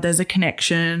together. There's a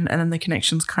connection, and then the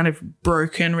connection's kind of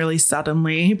broken really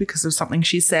suddenly because of something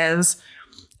she says.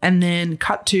 And then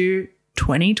cut to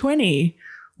 2020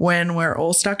 when we're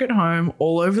all stuck at home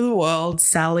all over the world.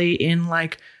 Sally in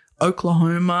like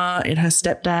Oklahoma in her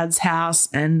stepdad's house,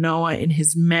 and Noah in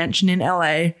his mansion in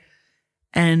LA.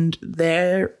 And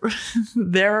there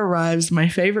arrives my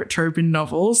favorite trope in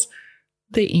novels,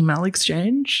 the email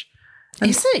exchange.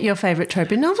 Is it your favorite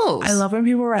trope in novels? I love when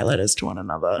people write letters to one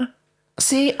another.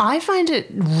 See, I find it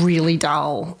really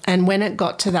dull. And when it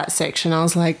got to that section, I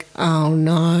was like, oh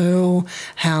no,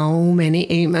 how many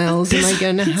emails am I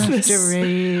going to have to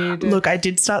read? Look, I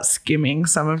did start skimming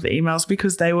some of the emails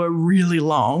because they were really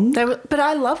long. But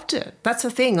I loved it. That's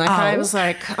the thing. Like, I was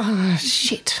like, oh,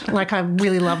 shit. Like, I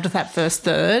really loved that first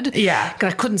third. Yeah.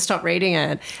 I couldn't stop reading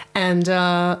it. And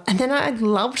then I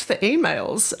loved the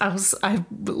emails. I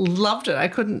loved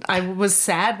it. I was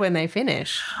sad when they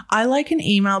finished. I like an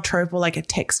email trope or like a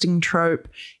texting trope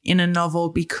in a novel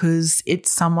because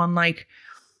it's someone like,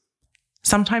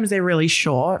 sometimes they're really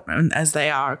short, and as they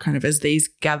are kind of as these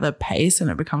gather pace and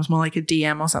it becomes more like a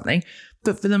DM or something.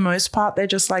 But for the most part, they're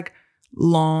just like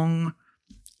long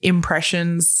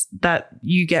impressions that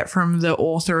you get from the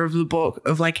author of the book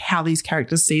of like how these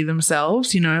characters see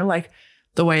themselves, you know, like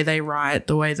the way they write,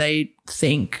 the way they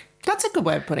think. That's a good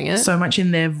way of putting it. So much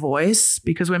in their voice,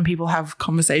 because when people have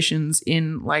conversations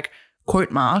in like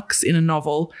quote marks in a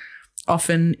novel,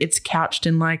 often it's couched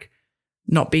in like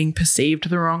not being perceived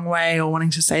the wrong way or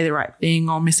wanting to say the right thing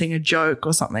or missing a joke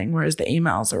or something, whereas the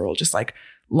emails are all just like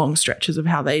long stretches of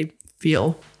how they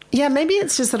feel. Yeah, maybe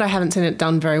it's just that I haven't seen it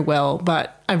done very well,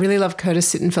 but I really love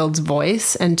Curtis Sittenfeld's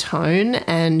voice and tone,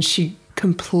 and she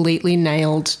completely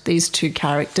nailed these two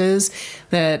characters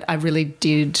that I really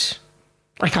did.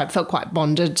 Like, I felt quite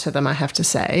bonded to them, I have to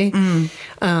say.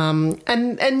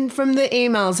 And from the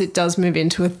emails, it does move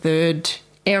into a third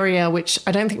area, which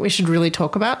I don't think we should really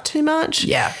talk about too much.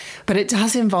 Yeah. But it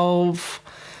does involve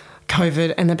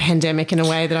COVID and the pandemic in a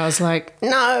way that I was like,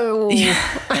 no,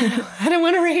 I don't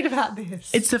want to read about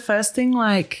this. It's the first thing,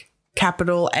 like,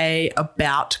 capital A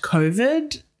about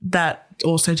COVID that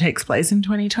also takes place in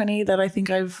 2020 that I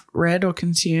think I've read or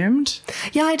consumed.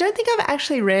 Yeah, I don't think I've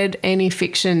actually read any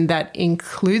fiction that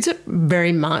includes it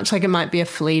very much. Like, it might be a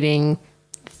fleeting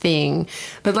thing,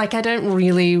 but like I don't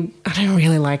really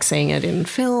like seeing it in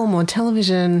film or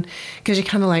television because you're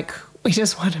kind of like, we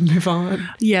just want to move on.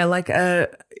 Yeah, like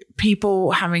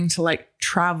people having to like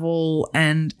travel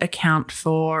and account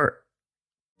for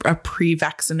a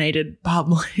pre-vaccinated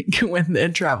public when they're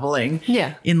traveling.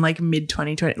 Yeah. In like mid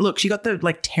 2020. Look, she got the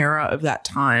like terror of that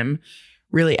time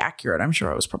really accurate. I'm sure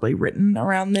it was probably written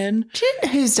around then. Do you know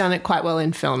who's done it quite well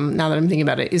in film, now that I'm thinking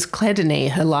about it, is Claire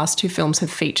Denis. Her last two films have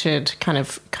featured kind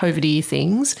of COVID-y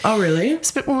things. Oh, really? It's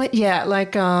a bit more, yeah,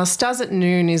 like Stars at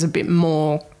Noon is a bit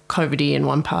more COVID-y in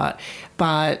one part,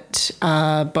 but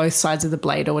Both Sides of the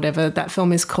Blade or whatever that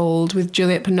film is called with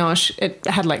Juliette Binoche, it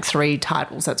had like 3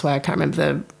 titles. That's why I can't remember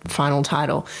the final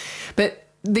title. But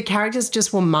the characters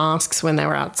just wore masks when they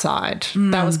were outside.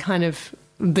 That was kind of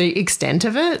the extent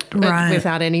of it, but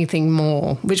without anything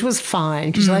more, which was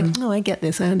fine because you're like, oh, I get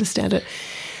this, I understand it.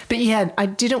 But yeah, I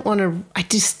didn't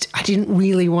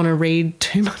really want to read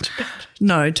too much about it.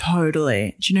 No,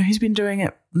 totally. Do you know who's been doing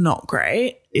it not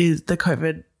great? Is the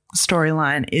COVID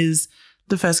storyline is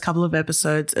the first couple of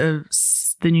episodes of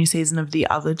the new season of The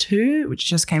Other Two, which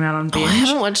just came out on Binge. Oh, I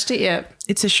haven't watched it yet.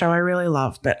 It's a show I really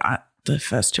love, but the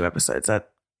first 2 episodes,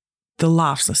 the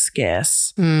laughs are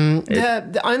scarce.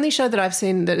 The only show that I've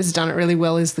seen that has done it really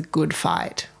well is The Good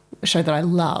Fight, a show that I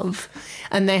love.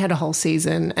 And they had a whole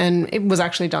season and it was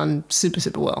actually done super,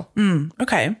 super well.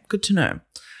 Okay, good to know.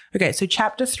 Okay, so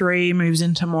chapter 3 moves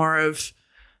into more of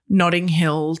Notting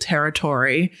Hill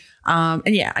territory.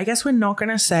 And yeah, I guess we're not going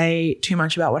to say too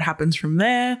much about what happens from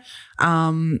there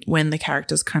when the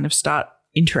characters kind of start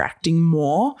interacting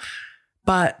more.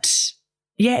 But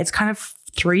yeah, it's kind of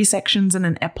 3 sections and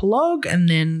an epilogue, and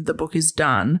then the book is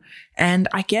done. And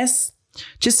I guess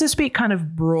just to speak kind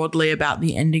of broadly about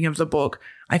the ending of the book,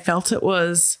 I felt it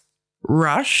was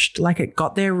rushed, like it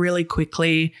got there really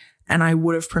quickly, and I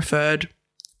would have preferred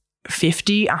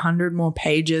 50, 100 more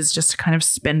pages just to kind of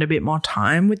spend a bit more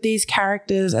time with these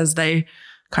characters as they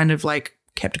kind of like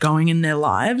kept going in their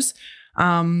lives.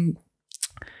 And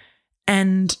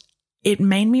it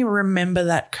made me remember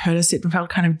that Curtis Sittenfeld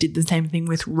kind of did the same thing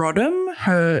with Rodham,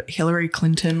 her Hillary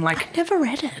Clinton. Like, I never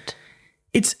read it.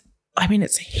 It's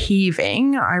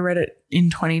heaving. I read it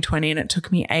in 2020 and it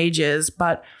took me ages,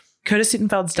 but Curtis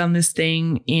Sittenfeld's done this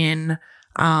thing in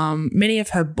many of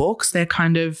her books. They're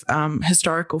kind of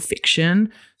historical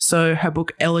fiction. So her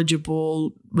book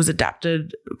Eligible was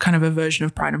adapted, kind of a version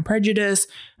of Pride and Prejudice.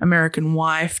 American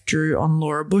Wife drew on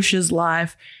Laura Bush's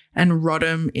life. And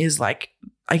Rodham is like,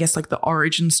 I guess, like the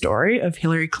origin story of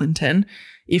Hillary Clinton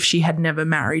if she had never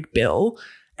married Bill.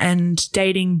 And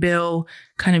dating Bill,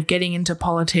 kind of getting into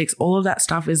politics, all of that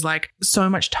stuff is like so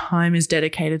much time is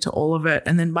dedicated to all of it.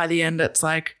 And then by the end, it's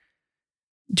like,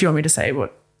 do you want me to say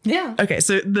what? Yeah. Okay,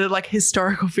 so the like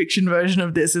historical fiction version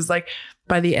of this is like,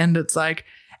 by the end, it's like,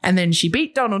 and then she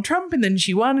beat Donald Trump and then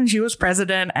she won and she was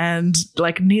president, and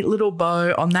like neat little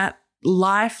bow on that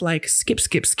life, like skip.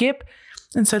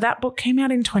 And so that book came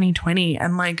out in 2020,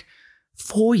 and like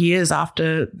 4 years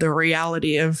after the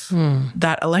reality of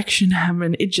that election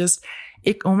happened,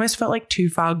 it almost felt like too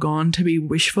far gone to be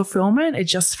wish fulfillment. It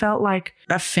just felt like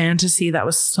a fantasy that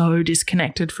was so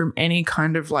disconnected from any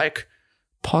kind of like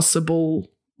possible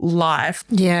life.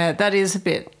 Yeah, that is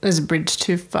a bridge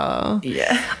too far.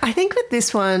 Yeah. I think with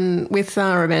this one, with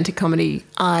romantic comedy,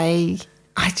 I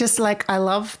just like, I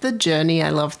love the journey. I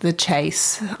love the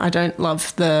chase. I don't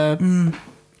love the,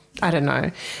 I don't know,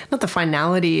 not the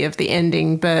finality of the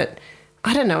ending, but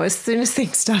I don't know, as soon as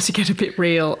things start to get a bit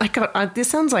real, this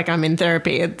sounds like I'm in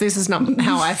therapy. This is not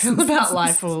how I feel about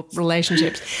life or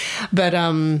relationships. But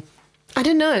I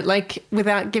don't know, like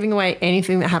without giving away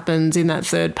anything that happens in that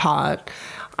third part,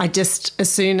 I just, as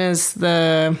soon as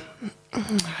as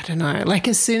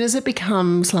soon as it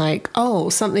becomes like, oh,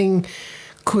 something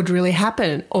could really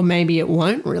happen, or maybe it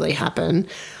won't really happen,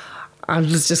 I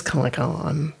was just kind of like, oh,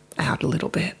 I'm out a little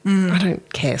bit. I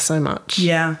don't care so much.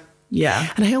 Yeah.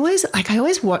 And I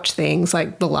always watch things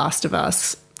like The Last of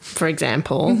Us for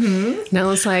example. And I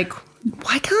was like,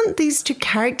 why can't these two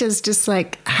characters just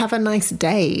like have a nice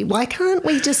day? Why can't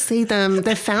we just see them?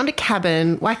 They've found a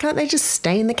cabin. Why can't they just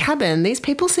stay in the cabin? These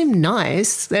people seem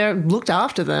nice. They're looked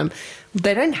after them.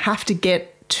 They don't have to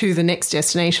get to the next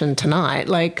destination tonight.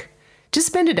 Like, just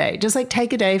spend a day. Just like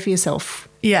take a day for yourself.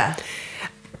 Yeah.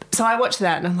 So I watched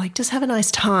that and I'm like, just have a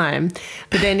nice time.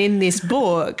 But then in this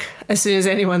book, as soon as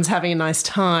anyone's having a nice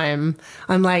time,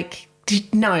 I'm like,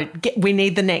 no, we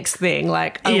need the next thing.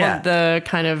 Like, I want the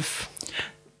kind of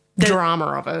drama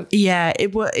of it. Yeah,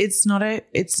 it's not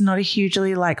a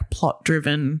hugely like plot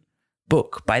driven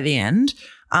book by the end.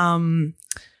 And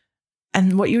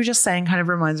what you were just saying kind of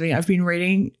reminds me, I've been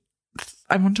reading,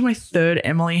 I'm on to my third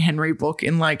Emily Henry book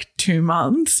in like 2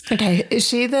 months. Okay, is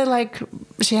she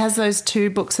she has those 2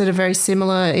 books that are very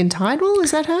similar in title?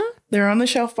 Is that her? They're on the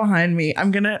shelf behind me.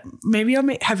 I'll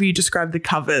have you describe the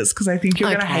covers because I think you're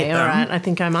going to hate them. All right, I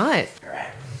think I might. All right.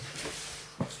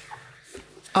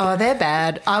 Oh, they're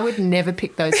bad. I would never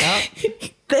pick those up.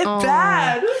 They're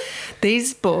bad.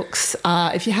 These books,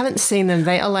 if you haven't seen them,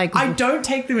 they are like... I don't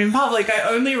take them in public. I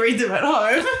only read them at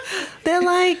home. They're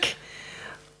like...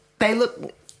 They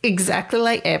look exactly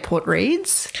like airport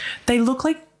reads. They look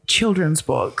like children's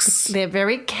books. They're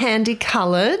very candy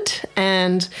coloured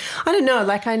and I don't know,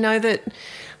 like I know that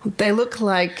they look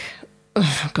like...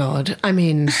 Oh, God. I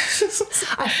mean,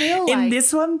 I feel like... In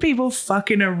this one, people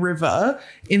fuck in a river.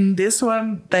 In this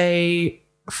one, they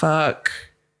fuck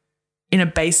in a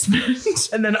basement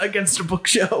and then against a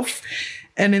bookshelf.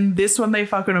 And in this one, they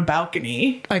fuck on a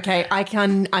balcony. Okay,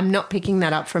 I'm not picking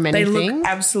that up from anything.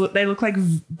 They look like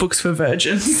books for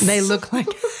virgins. They look like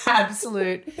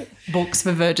absolute books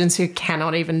for virgins who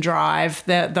cannot even drive.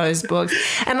 Those books.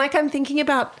 And like I'm thinking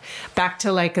about back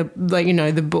to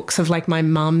the books of like my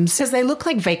mum's, because they look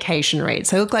like vacation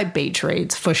reads. They look like beach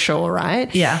reads for sure,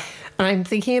 right? Yeah. And I'm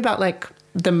thinking about like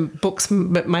the books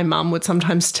that my mum would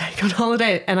sometimes take on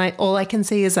holiday, and all I can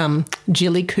see is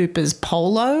Jilly Cooper's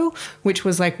Polo, which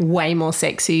was like way more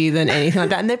sexy than anything like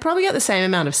that. And they probably got the same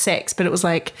amount of sex, but it was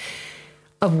like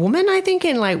a woman, I think,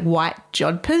 in like white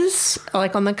jodhpurs,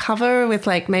 like on the cover with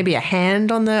like maybe a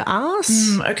hand on the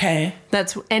arse. Okay.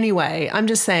 Anyway, I'm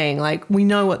just saying, like, we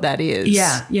know what that is.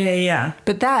 Yeah.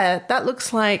 But that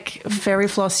looks like fairy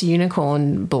floss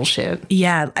unicorn bullshit.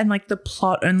 Yeah. And like the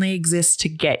plot only exists to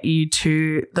get you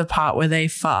to the part where they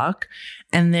fuck.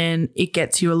 And then it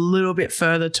gets you a little bit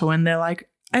further to when they're like,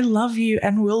 I love you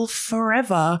and will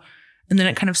forever. And then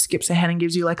it kind of skips ahead and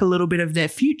gives you like a little bit of their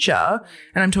future.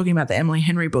 And I'm talking about the Emily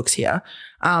Henry books here.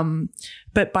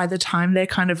 But by the time they're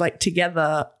kind of like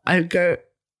together, I go,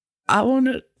 I want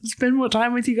to spend more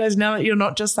time with you guys now that you're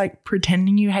not just like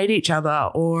pretending you hate each other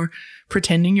or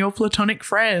pretending you're platonic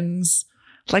friends.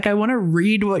 Like, I want to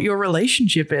read what your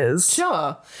relationship is.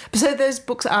 Sure. So those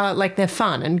books are like, they're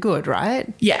fun and good,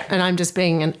 right? Yeah. And I'm just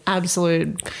being an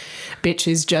absolute bitch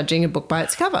who's judging a book by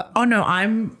its cover. Oh no,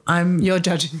 I'm You're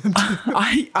judging them too.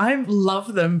 I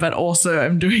love them, but also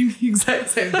I'm doing the exact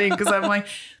same thing because I'm like,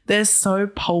 they're so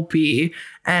pulpy.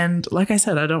 And like I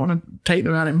said, I don't want to take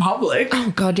them out in public.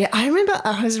 Oh, God, yeah. I remember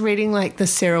I was reading like the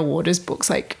Sarah Waters books,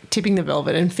 like Tipping the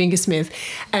Velvet and Fingersmith,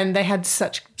 and they had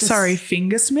such... Sorry,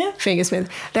 Fingersmith? Fingersmith.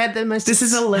 They had the most... This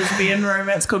is a lesbian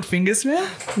romance called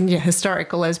Fingersmith? Yeah,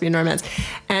 historical lesbian romance.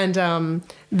 And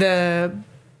the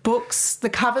books, the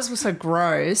covers were so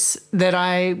gross that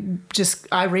I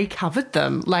recovered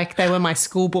them like they were my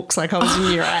school books, like I was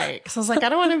in year 8. So I was like, I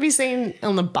don't want to be seen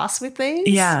on the bus with these.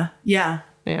 Yeah.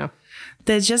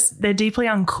 They're deeply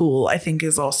uncool, I think,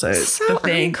 is also so the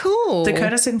thing. Uncool. The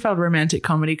Curtis Sinfeld romantic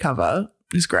comedy cover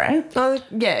is great. Oh,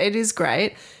 yeah, it is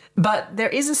great. But there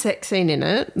is a sex scene in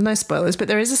it. No spoilers, but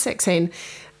there is a sex scene.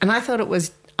 And I thought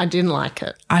I didn't like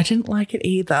it. I didn't like it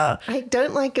either. I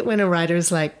don't like it when a writer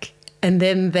is like, and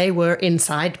then they were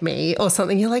inside me or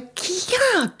something. You're like,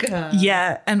 yuck.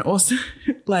 Yeah, and also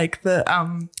like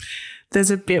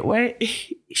there's a bit where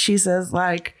she says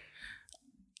like,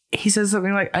 he says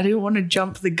something like, I didn't want to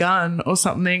jump the gun or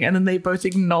something. And then they both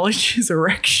acknowledge his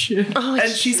erection. Oh,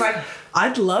 and she's like,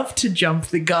 I'd love to jump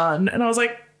the gun. And I was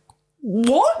like,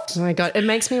 what? Oh, my God. It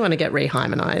makes me want to get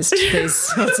rehymenized, these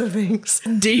sorts of things.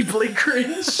 Deeply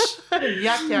cringe.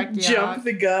 Yuck. Jump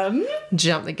the gun.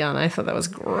 Jump the gun. I thought that was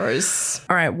gross.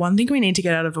 All right. One thing we need to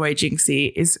get out of the way,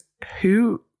 Jinxie, is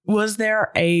was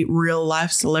there a real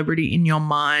life celebrity in your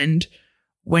mind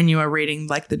when you were reading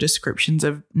like the descriptions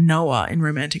of Noah in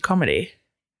romantic comedy?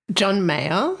 John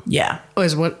Mayer. Yeah.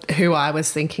 Was who I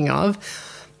was thinking of.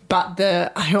 But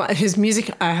his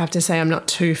music, I have to say, I'm not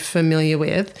too familiar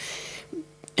with.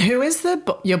 Who is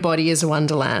Your Body is a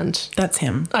Wonderland? That's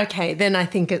him. Okay, then I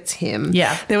think it's him.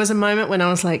 Yeah. There was a moment when I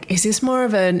was like, is this more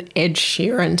of an Ed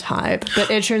Sheeran type?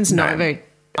 But Ed Sheeran's not very...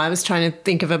 I was trying to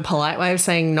think of a polite way of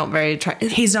saying not very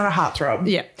attractive. He's not a heartthrob.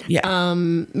 Yeah. Yeah.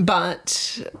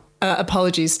 But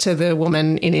apologies to the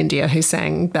woman in India who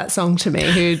sang that song to me,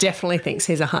 who definitely thinks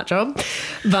he's a heartthrob.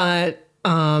 But...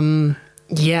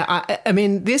 yeah, I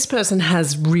mean, this person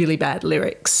has really bad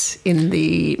lyrics in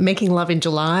the Making Love in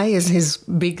July is his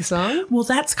big song. Well,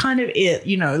 that's kind of it,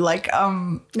 you know, like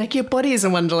Your Body is a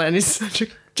Wonderland is such a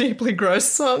deeply gross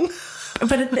song.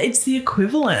 But it's the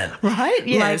equivalent. Right?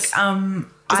 Yes. Like,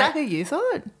 is that who you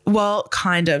thought? Well,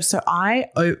 kind of. So I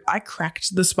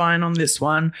cracked the spine on this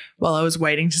one while I was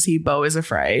waiting to see Beau is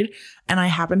Afraid. And I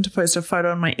happened to post a photo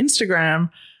on my Instagram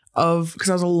because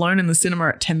I was alone in the cinema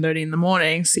at 10:30 in the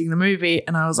morning seeing the movie,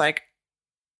 and I was like,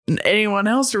 anyone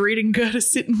else reading Gerda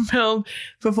Sittenfeld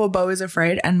before Beau is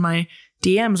Afraid? And my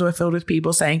DMs were filled with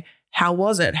people saying, how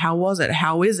was it? How was it?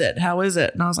 How is it? How is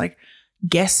it? And I was like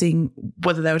guessing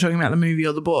whether they were talking about the movie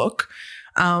or the book.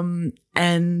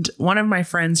 And one of my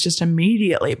friends just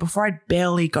immediately, before I'd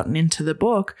barely gotten into the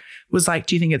book, was like,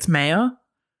 do you think it's Maya?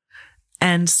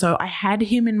 And so I had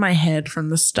him in my head from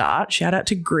the start. Shout out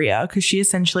to Greer, because she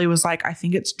essentially was like, I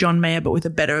think it's John Mayer, but with a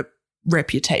better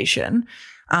reputation,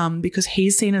 because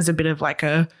he's seen as a bit of like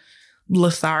a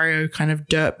Lothario kind of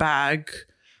dirtbag,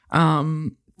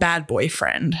 bad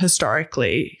boyfriend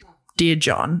historically, dear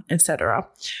John, etc.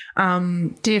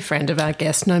 Dear friend of our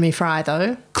guest, Naomi Fry,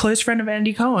 though. Close friend of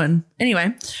Andy Cohen.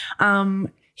 Anyway, John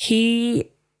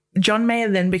Mayer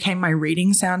then became my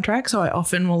reading soundtrack, so I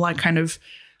often will like kind of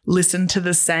listen to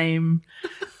the same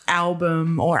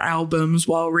album or albums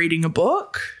while reading a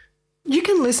book. You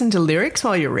can listen to lyrics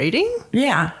while you're reading?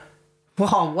 Yeah.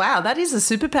 Oh, wow. That is a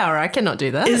superpower. I cannot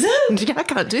do that. Is it? I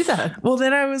can't do that. Well,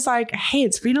 then I was like, hey,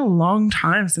 it's been a long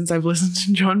time since I've listened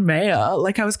to John Mayer.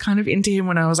 Like, I was kind of into him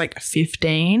when I was like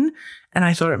 15, and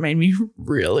I thought it made me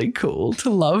really cool to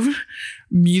love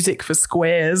Music for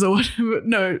Squares or whatever.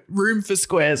 No, Room for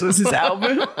Squares was his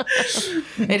album.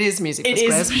 It is Music for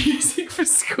Squares. It is Music for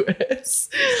Squares.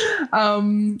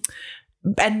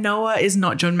 And Noah is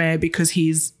not John Mayer because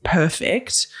he's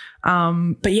perfect.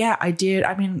 But yeah, I did.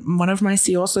 I mean, one of my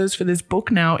see alsos for this book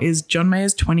now is John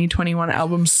Mayer's 2021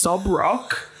 album Sob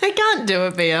Rock. I can't do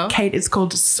it, Bea. Kate, it's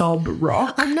called Sob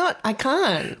Rock. I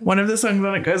can't. One of the songs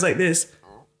on it goes like this.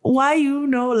 Why you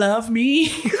no love me?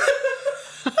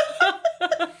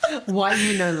 Why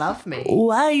you no love me?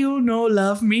 Why you no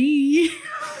love me?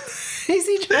 Is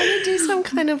he trying to do some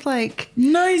kind of like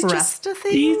he's Rasta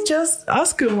thing? He's just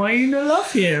asking why you no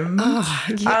love him. Oh,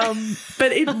 yeah.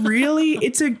 But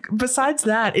besides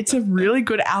that, it's a really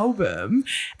good album,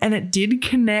 and it did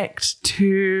connect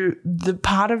to the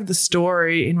part of the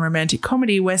story in romantic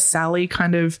comedy where Sally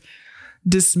kind of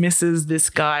dismisses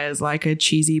this guy as like a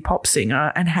cheesy pop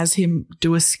singer and has him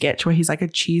do a sketch where he's like a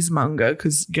cheesemonger,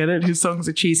 because get it, his songs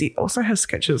are cheesy. Also her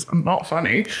sketches are not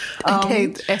funny. Okay,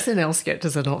 SNL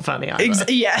sketches are not funny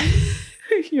either. Yeah,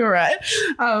 you're right.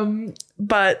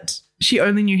 But she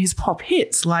only knew his pop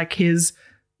hits, like his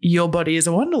Your Body is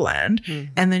a Wonderland,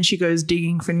 and then she goes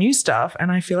digging for new stuff,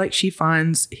 and I feel like she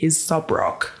finds his Sob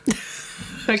Rock.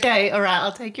 Okay, all right,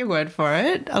 I'll take your word for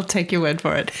it.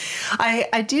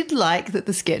 I did like that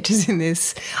the sketches in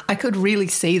this, I could really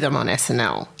see them on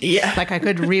SNL. Yeah. Like I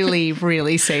could really,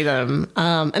 really see them.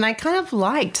 And I kind of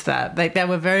liked that. Like they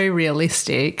were very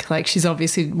realistic. Like she's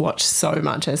obviously watched so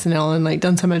much SNL and like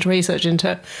done so much research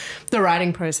into the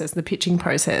writing process, the pitching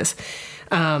process.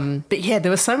 But yeah,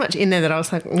 there was so much in there that I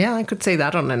was like, yeah, I could see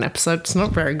that on an episode. It's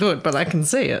not very good, but I can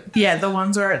see it. Yeah, the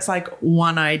ones where it's like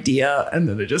one idea and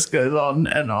then it just goes on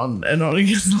and on and on. It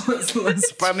gets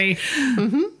less funny,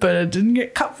 but it didn't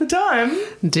get cut for time.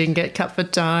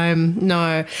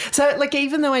 No. So like,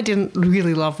 even though I didn't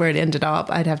really love where it ended up,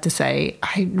 I'd have to say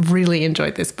I really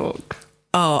enjoyed this book.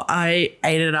 Oh, I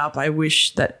ate it up. I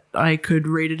wish that I could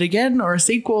read it again, or a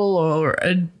sequel, or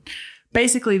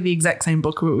basically the exact same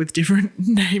book but with different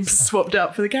names swapped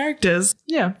out for the characters.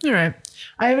 Yeah, all right.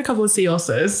 I have a couple of see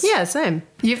alsos. Yeah, same.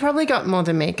 You've probably got more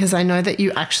than me because I know that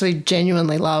you actually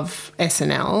genuinely love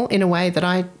SNL in a way that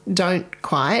I don't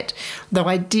quite, though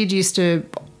I did used to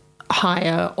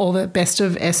hire all the best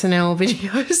of SNL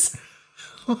videos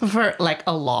for like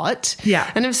a lot.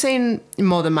 Yeah. And I've seen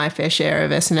more than my fair share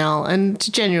of SNL and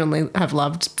genuinely have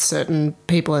loved certain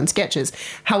people and sketches.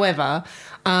 However,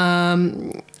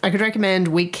 I could recommend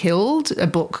We Killed, a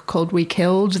book called We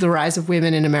Killed, The Rise of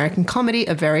Women in American Comedy,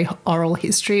 A Very Oral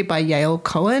History by Yael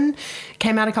Cohen.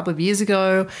 Came out a couple of years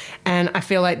ago, and I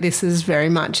feel like this is very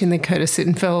much in the Gerda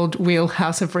Sittenfeld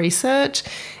wheelhouse of research.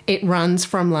 It runs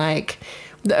from like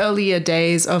the earlier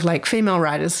days of like female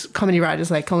writers, comedy writers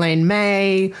like Elaine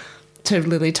May, to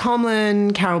Lily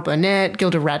Tomlin, Carol Burnett,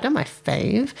 Gilda Radner, my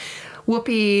fave,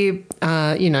 Whoopi,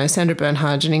 Sandra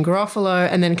Bernhard, Janine Garofalo,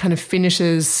 and then kind of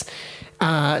finishes,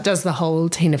 does the whole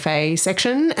Tina Fey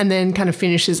section, and then kind of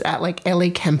finishes at like Ellie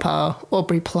Kemper,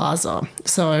 Aubrey Plaza.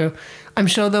 So I'm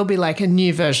sure there'll be like a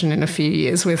new version in a few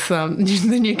years with the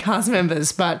new cast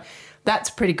members, but that's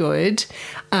pretty good.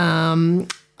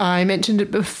 I mentioned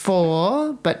it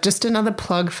before, but just another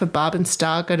plug for Barb and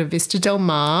Star Go to Vista Del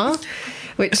Mar,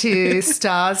 which is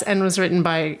stars and was written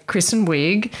by Kristen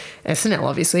Wiig, SNL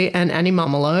obviously, and Annie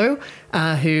Mumolo,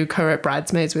 who co-wrote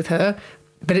Bridesmaids with her.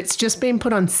 But it's just been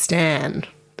put on Stan.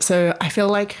 So I feel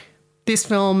like this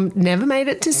film never made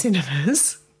it to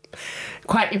cinemas,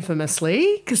 quite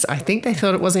infamously, because I think they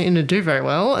thought it wasn't going to do very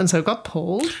well, and so it got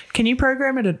pulled. Can you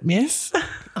program it at Myth?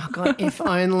 Oh, God, if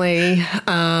only.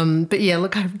 But yeah,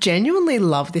 look, I genuinely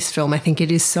love this film. I think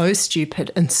it is so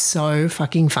stupid and so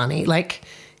fucking funny. Like,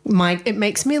 it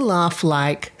makes me laugh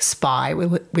like Spy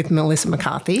with Melissa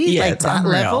McCarthy. Yeah, like it's that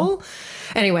unreal. level.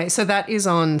 Anyway, so that is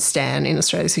on Stan in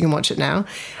Australia, so you can watch it now.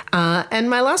 And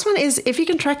my last one is, if you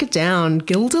can track it down,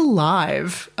 Gilda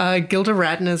Live. Gilda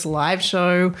Radner's live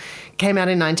show came out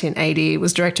in 1980,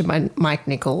 was directed by Mike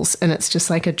Nichols, and it's just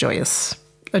like a joyous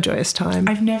time.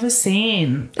 I've never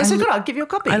seen. It's so good. I'll give you a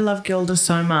copy. I love Gilda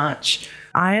so much.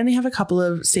 I only have a couple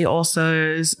of see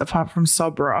alsos apart from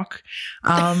Sob Rock.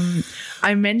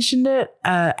 I mentioned it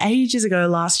ages ago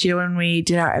last year when we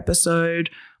did our episode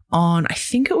on, I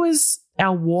think it was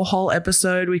our Warhol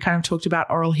episode. We kind of talked about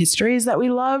oral histories that we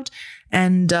loved,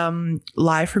 and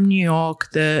Live from New York,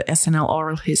 the SNL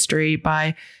oral history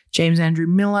by James Andrew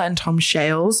Miller and Tom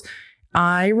Shales.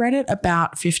 I read it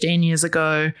about 15 years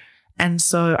ago, and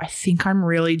so I think I'm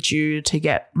really due to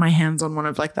get my hands on one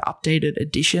of like the updated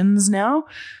editions now.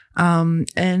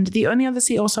 And the only other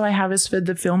see also I have is for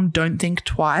the film Don't Think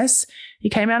Twice. It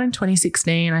came out in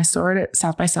 2016. I saw it at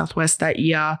South by Southwest that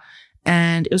year,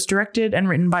 and it was directed and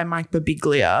written by Mike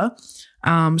Birbiglia,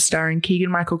 starring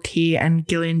Keegan-Michael Key and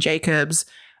Gillian Jacobs,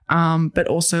 but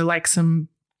also like some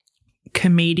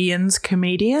comedians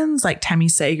like Tammy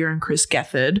Sager and Chris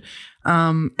Gethard.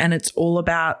 And it's all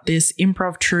about this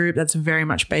improv troupe that's very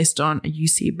much based on a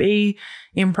UCB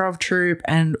improv troupe,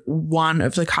 and one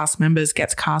of the cast members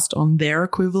gets cast on their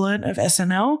equivalent of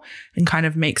SNL and kind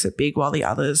of makes it big while the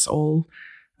others all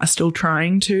are still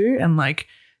trying to, and like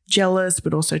jealous,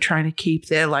 but also trying to keep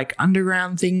their like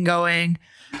underground thing going.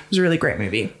 It was a really great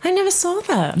movie. I never saw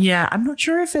that. Yeah, I'm not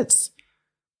sure if it's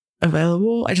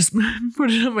available. I just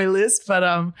put it on my list,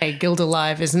 but Hey, Gilda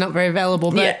Live is not very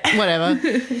available, but whatever.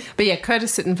 But yeah,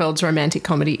 Curtis Sittenfeld's romantic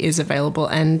comedy is available,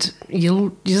 and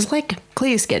you just like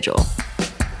clear your schedule.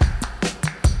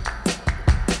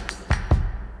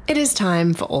 It is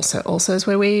time for Also-Alsos,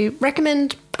 where we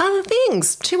recommend other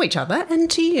things to each other and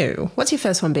to you. What's your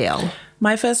first one, BL?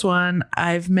 My first one,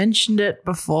 I've mentioned it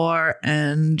before,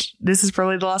 and this is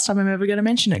probably the last time I'm ever going to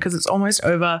mention it because it's almost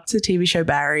over. It's a TV show,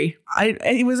 Barry.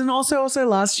 It was an also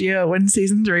last year when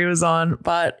season 3 was on,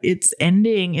 but it's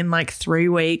ending in like 3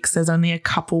 weeks. There's only a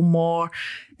couple more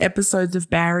episodes of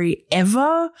Barry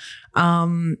ever.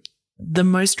 The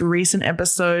most recent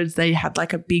episodes, they had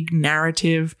like a big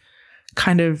narrative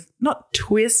kind of not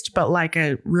twist, but like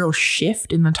a real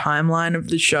shift in the timeline of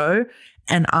the show.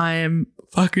 And I'm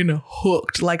fucking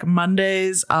hooked. Like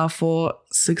Mondays are for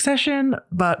Succession,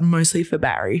 but mostly for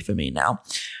Barry for me now.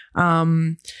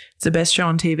 It's the best show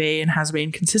on TV and has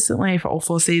been consistently for all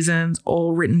 4 seasons,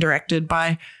 all written, directed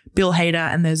by Bill Hader.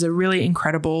 And there's a really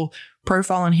incredible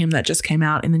profile on him that just came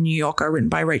out in the New Yorker, written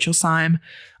by Rachel Syme,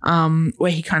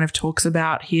 where he kind of talks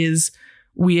about his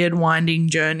weird winding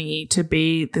journey to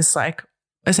be this like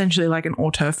essentially like an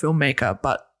auteur filmmaker,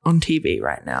 but on TV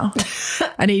right now.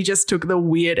 And he just took the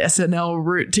weird SNL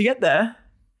route to get there.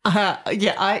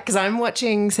 Yeah, because I'm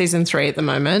watching season 3 at the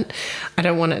moment. I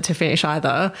don't want it to finish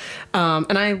either.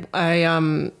 And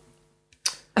I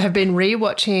have been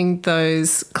rewatching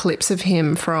those clips of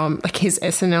him from like his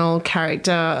SNL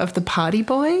character of the party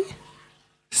boy.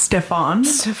 Stefan.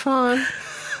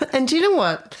 And do you know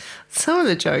what? Some of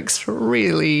the jokes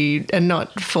really are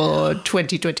not for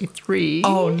 2023.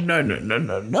 Oh, no.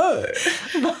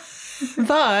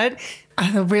 But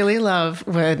I really love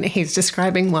when he's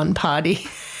describing one party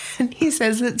and he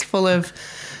says it's full of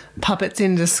puppets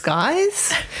in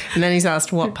disguise. And then he's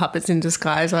asked what puppets in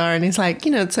disguise are. And he's like,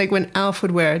 it's like when Alf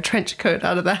would wear a trench coat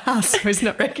out of the house so he's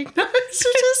not recognised.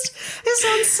 It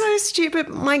sounds so stupid.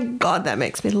 My God, that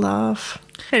makes me laugh.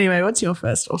 Anyway, what's your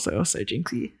first also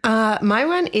Jinxie? My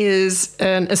one is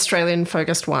an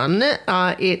Australian-focused one.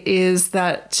 It is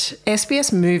that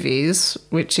SBS Movies,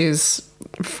 which is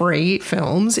free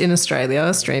films in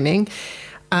Australia streaming,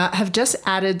 have just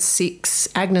added 6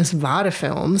 Agnes Varda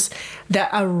films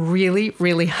that are really,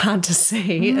 really hard to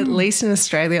see, at least in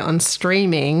Australia on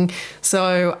streaming.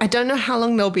 So I don't know how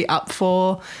long they'll be up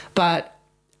for, but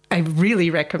I really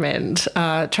recommend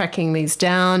tracking these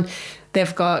down.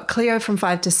 They've got Cleo from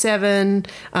 5 to 7,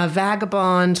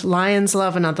 Vagabond, Lion's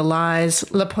Love and Other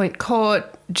Lies, La Pointe Court,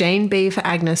 Jane B for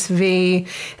Agnes V,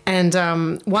 and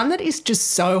one that is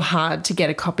just so hard to get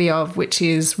a copy of, which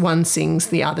is One Sings,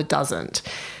 the Other Doesn't.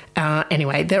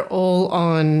 Anyway, they're all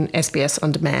on SBS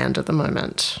On Demand at the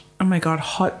moment. Oh my God,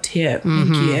 hot tip.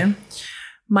 Thank you.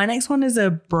 My next one is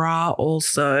a bra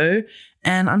also,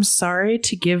 and I'm sorry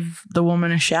to give the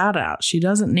woman a shout out. She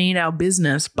doesn't need our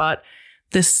business, but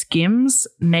the Skims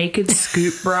Naked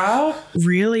Scoop bra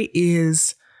really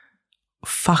is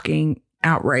fucking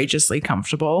outrageously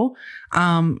comfortable.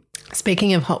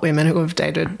 Speaking of hot women who have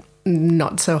dated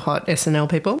not so hot SNL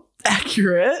people.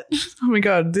 Accurate. Oh my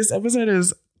God, this episode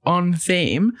is on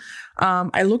theme.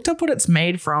 I looked up what it's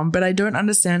made from, but I don't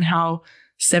understand how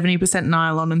 70%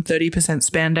 nylon and 30%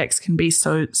 spandex can be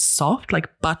so soft,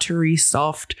 like buttery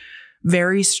soft,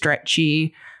 very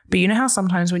stretchy. But you know how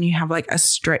sometimes when you have like a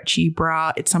stretchy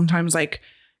bra, it sometimes like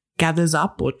gathers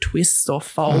up or twists or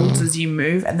folds as you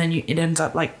move, and then it ends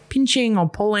up like pinching or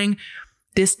pulling.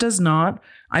 This does not.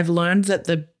 I've learned that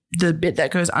the bit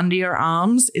that goes under your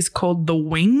arms is called the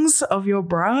wings of your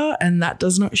bra, and that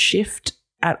does not shift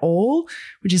at all,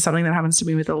 which is something that happens to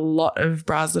me with a lot of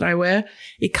bras that I wear.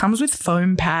 It comes with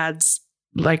foam pads.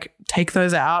 Like, take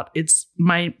those out. It's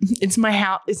my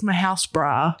house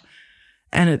bra.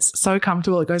 And it's so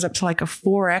comfortable. It goes up to like a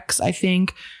 4X, I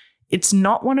think. It's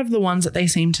not one of the ones that they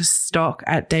seem to stock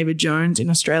at David Jones in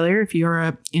Australia if you're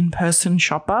a in-person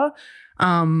shopper.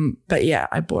 But yeah,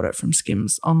 I bought it from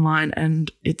Skims online and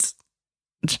it's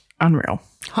unreal.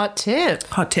 Hot tip.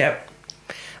 Hot tip.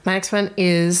 My next one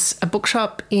is a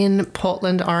bookshop in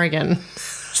Portland, Oregon.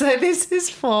 So this is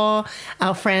for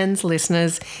our friends,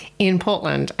 listeners in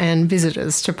Portland and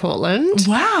visitors to Portland.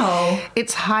 Wow.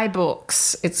 It's Hi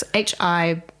Books. It's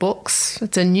HI Books.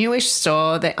 It's a newish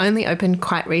store. They only opened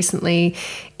quite recently.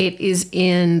 It is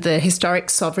in the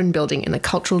historic Sovereign Building in the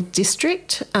Cultural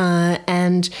District,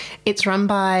 and it's run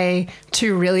by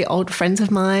 2 really old friends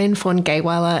of mine, Fawn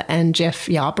Gayweiler and Jeff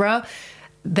Yarborough.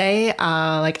 They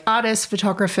are like artists,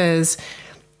 photographers,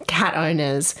 cat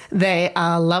owners. They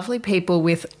are lovely people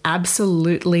with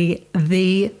absolutely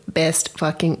the best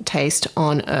fucking taste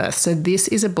on earth. So this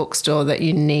is a bookstore that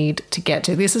you need to get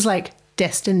to. This is like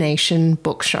destination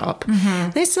bookshop.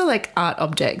 They sell like art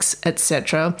objects,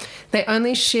 etc. They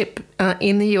only ship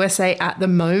in the USA at the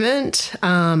moment.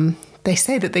 They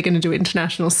say that they're going to do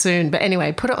international soon. But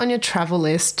anyway, put it on your travel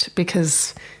list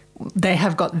because they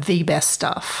have got the best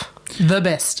stuff. The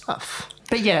best stuff.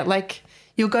 But yeah, like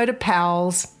you'll go to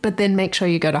Powell's, but then make sure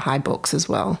you go to Hi Books as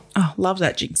well. Oh, love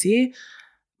that, Jinxie.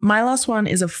 My last one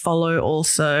is a follow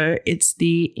also. It's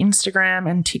the Instagram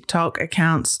and TikTok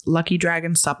accounts Lucky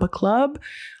Dragon Supper Club.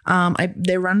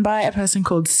 They're run by a person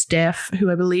called Steph, who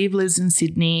I believe lives in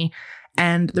Sydney,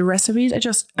 and the recipes are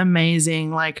just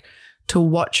amazing. Like to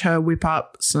watch her whip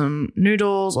up some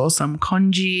noodles or some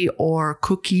congee or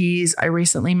cookies. I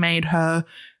recently made her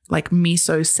like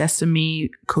miso sesame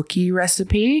cookie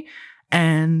recipe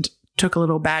and took a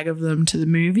little bag of them to the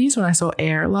movies when I saw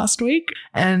Air last week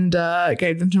and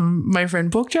gave them to my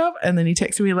friend Bookchop, and then he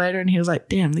texted me later and he was like,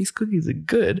 damn, these cookies are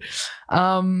good.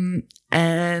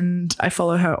 And I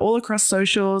follow her all across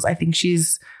socials. I think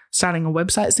she's starting a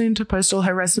website soon to post all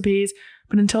her recipes,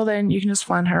 but until then you can just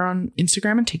find her on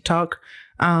Instagram and TikTok.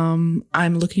 I'm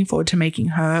looking forward to making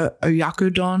her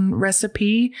oyakodon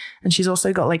recipe, and she's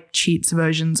also got like cheats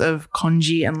versions of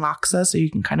congee and laksa, so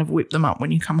you can kind of whip them up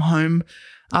when you come home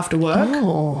after work.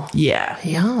 Oh, yeah.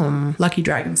 Yum. Lucky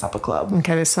Dragon Supper Club.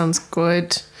 Okay, this sounds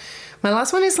good. My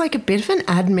last one is like a bit of an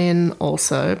admin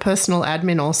also, personal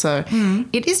admin also.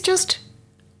 It is just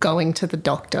going to the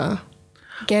doctor,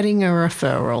 getting a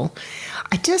referral.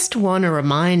 I just want to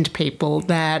remind people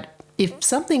that if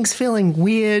something's feeling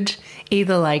weird,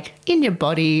 either like in your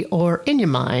body or in your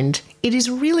mind, it is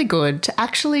really good to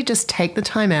actually just take the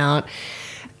time out,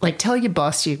 like tell your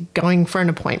boss you're going for an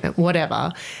appointment,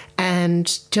 whatever,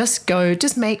 and just go,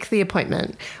 just make the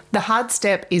appointment. The hard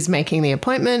step is making the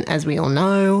appointment, as we all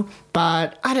know,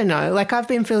 but I don't know, like I've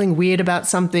been feeling weird about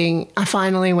something. I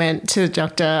finally went to the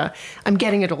doctor. I'm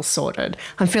getting it all sorted.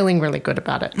 I'm feeling really good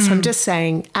about it. So I'm just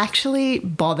saying, actually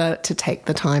bother to take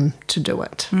the time to do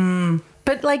it.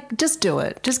 But like, just do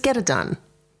it. Just get it done.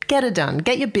 Get it done.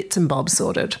 Get your bits and bobs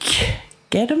sorted.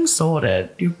 Get them sorted.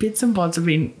 Your bits and bobs have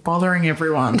been bothering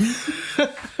everyone.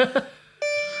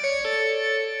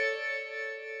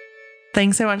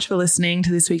 Thanks so much for listening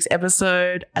to this week's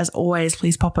episode. As always,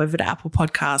 please pop over to Apple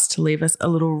Podcasts to leave us a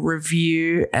little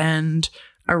review and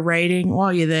a rating.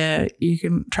 While you're there, you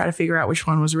can try to figure out which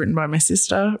one was written by my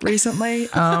sister recently.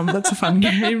 That's a fun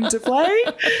game to play.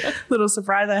 Little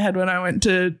surprise I had when I went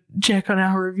to check on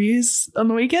our reviews on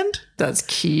the weekend. That's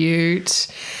cute.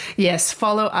 Yes,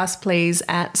 follow us please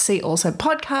at See Also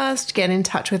Podcast. Get in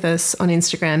touch with us on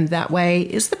Instagram. That way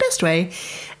is the best way.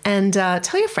 And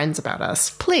tell your friends about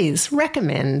us. Please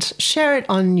recommend, share it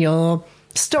on your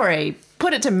story,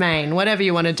 put it to main, whatever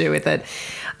you want to do with it.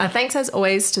 Thanks as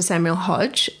always to Samuel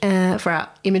Hodge for our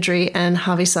imagery and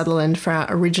Harvey Sutherland for our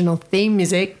original theme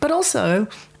music, but also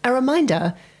a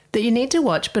reminder that you need to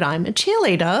watch But I'm a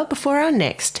Cheerleader before our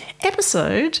next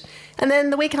episode. And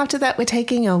then the week after that, we're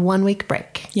taking a 1 week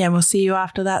break. Yeah, we'll see you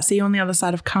after that. See you on the other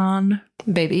side of Cannes.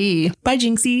 Baby. Bye,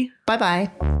 Jinxie. Bye-bye.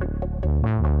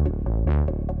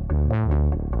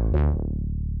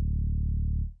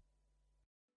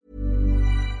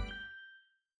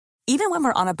 Even when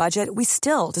we're on a budget, we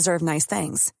still deserve nice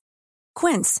things.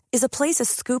 Quince is a place to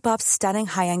scoop up stunning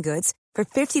high-end goods for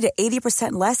 50 to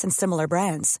 80% less than similar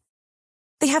brands.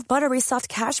 They have buttery soft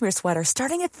cashmere sweaters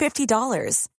starting at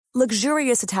 $50,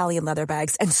 luxurious Italian leather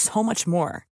bags, and so much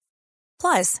more.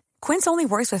 Plus, Quince only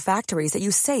works with factories that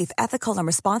use safe, ethical, and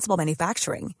responsible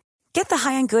manufacturing. Get the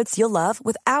high-end goods you'll love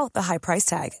without the high price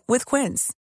tag with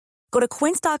Quince. Go to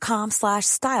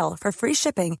quince.com/style for free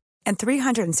shipping and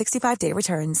 365-day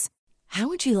returns. How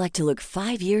would you like to look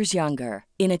 5 years younger?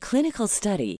 In a clinical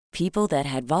study, people that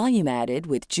had volume added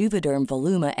with Juvederm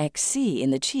Voluma XC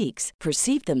in the cheeks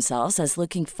perceived themselves as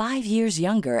looking 5 years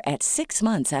younger at 6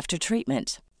 months after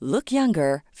treatment. Look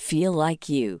younger, feel like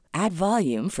you. Add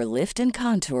volume for lift and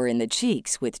contour in the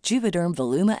cheeks with Juvederm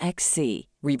Voluma XC.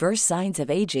 Reverse signs of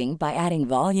aging by adding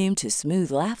volume to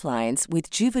smooth laugh lines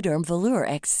with Juvederm Volure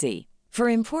XC. For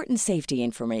important safety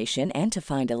information and to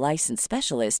find a licensed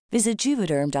specialist, visit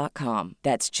Juvederm.com.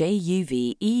 That's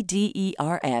JUVEDERM.com.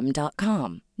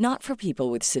 Not for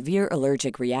people with severe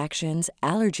allergic reactions,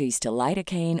 allergies to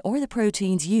lidocaine, or the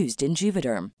proteins used in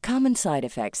Juvederm. Common side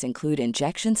effects include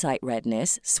injection site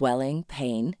redness, swelling,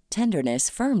 pain, tenderness,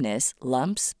 firmness,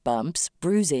 lumps, bumps,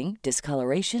 bruising,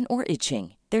 discoloration, or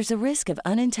itching. There's a risk of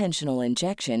unintentional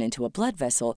injection into a blood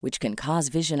vessel, which can cause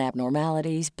vision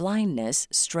abnormalities, blindness,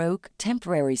 stroke,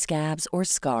 temporary scabs, or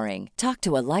scarring. Talk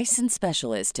to a licensed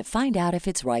specialist to find out if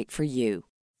it's right for you.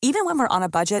 Even when we're on a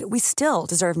budget, we still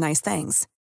deserve nice things.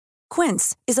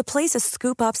 Quince is a place to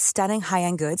scoop up stunning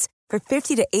high-end goods for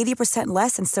 50 to 80%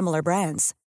 less than similar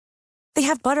brands. They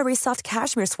have buttery soft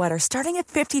cashmere sweaters starting at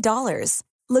 $50,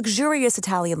 luxurious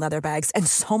Italian leather bags, and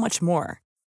so much more.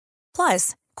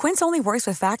 Plus, Quince only works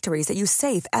with factories that use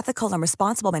safe, ethical, and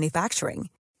responsible manufacturing.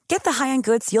 Get the high-end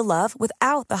goods you'll love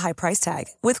without the high price tag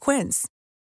with Quince.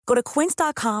 Go to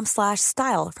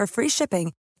quince.com/style for free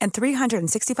shipping and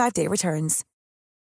 365-day returns.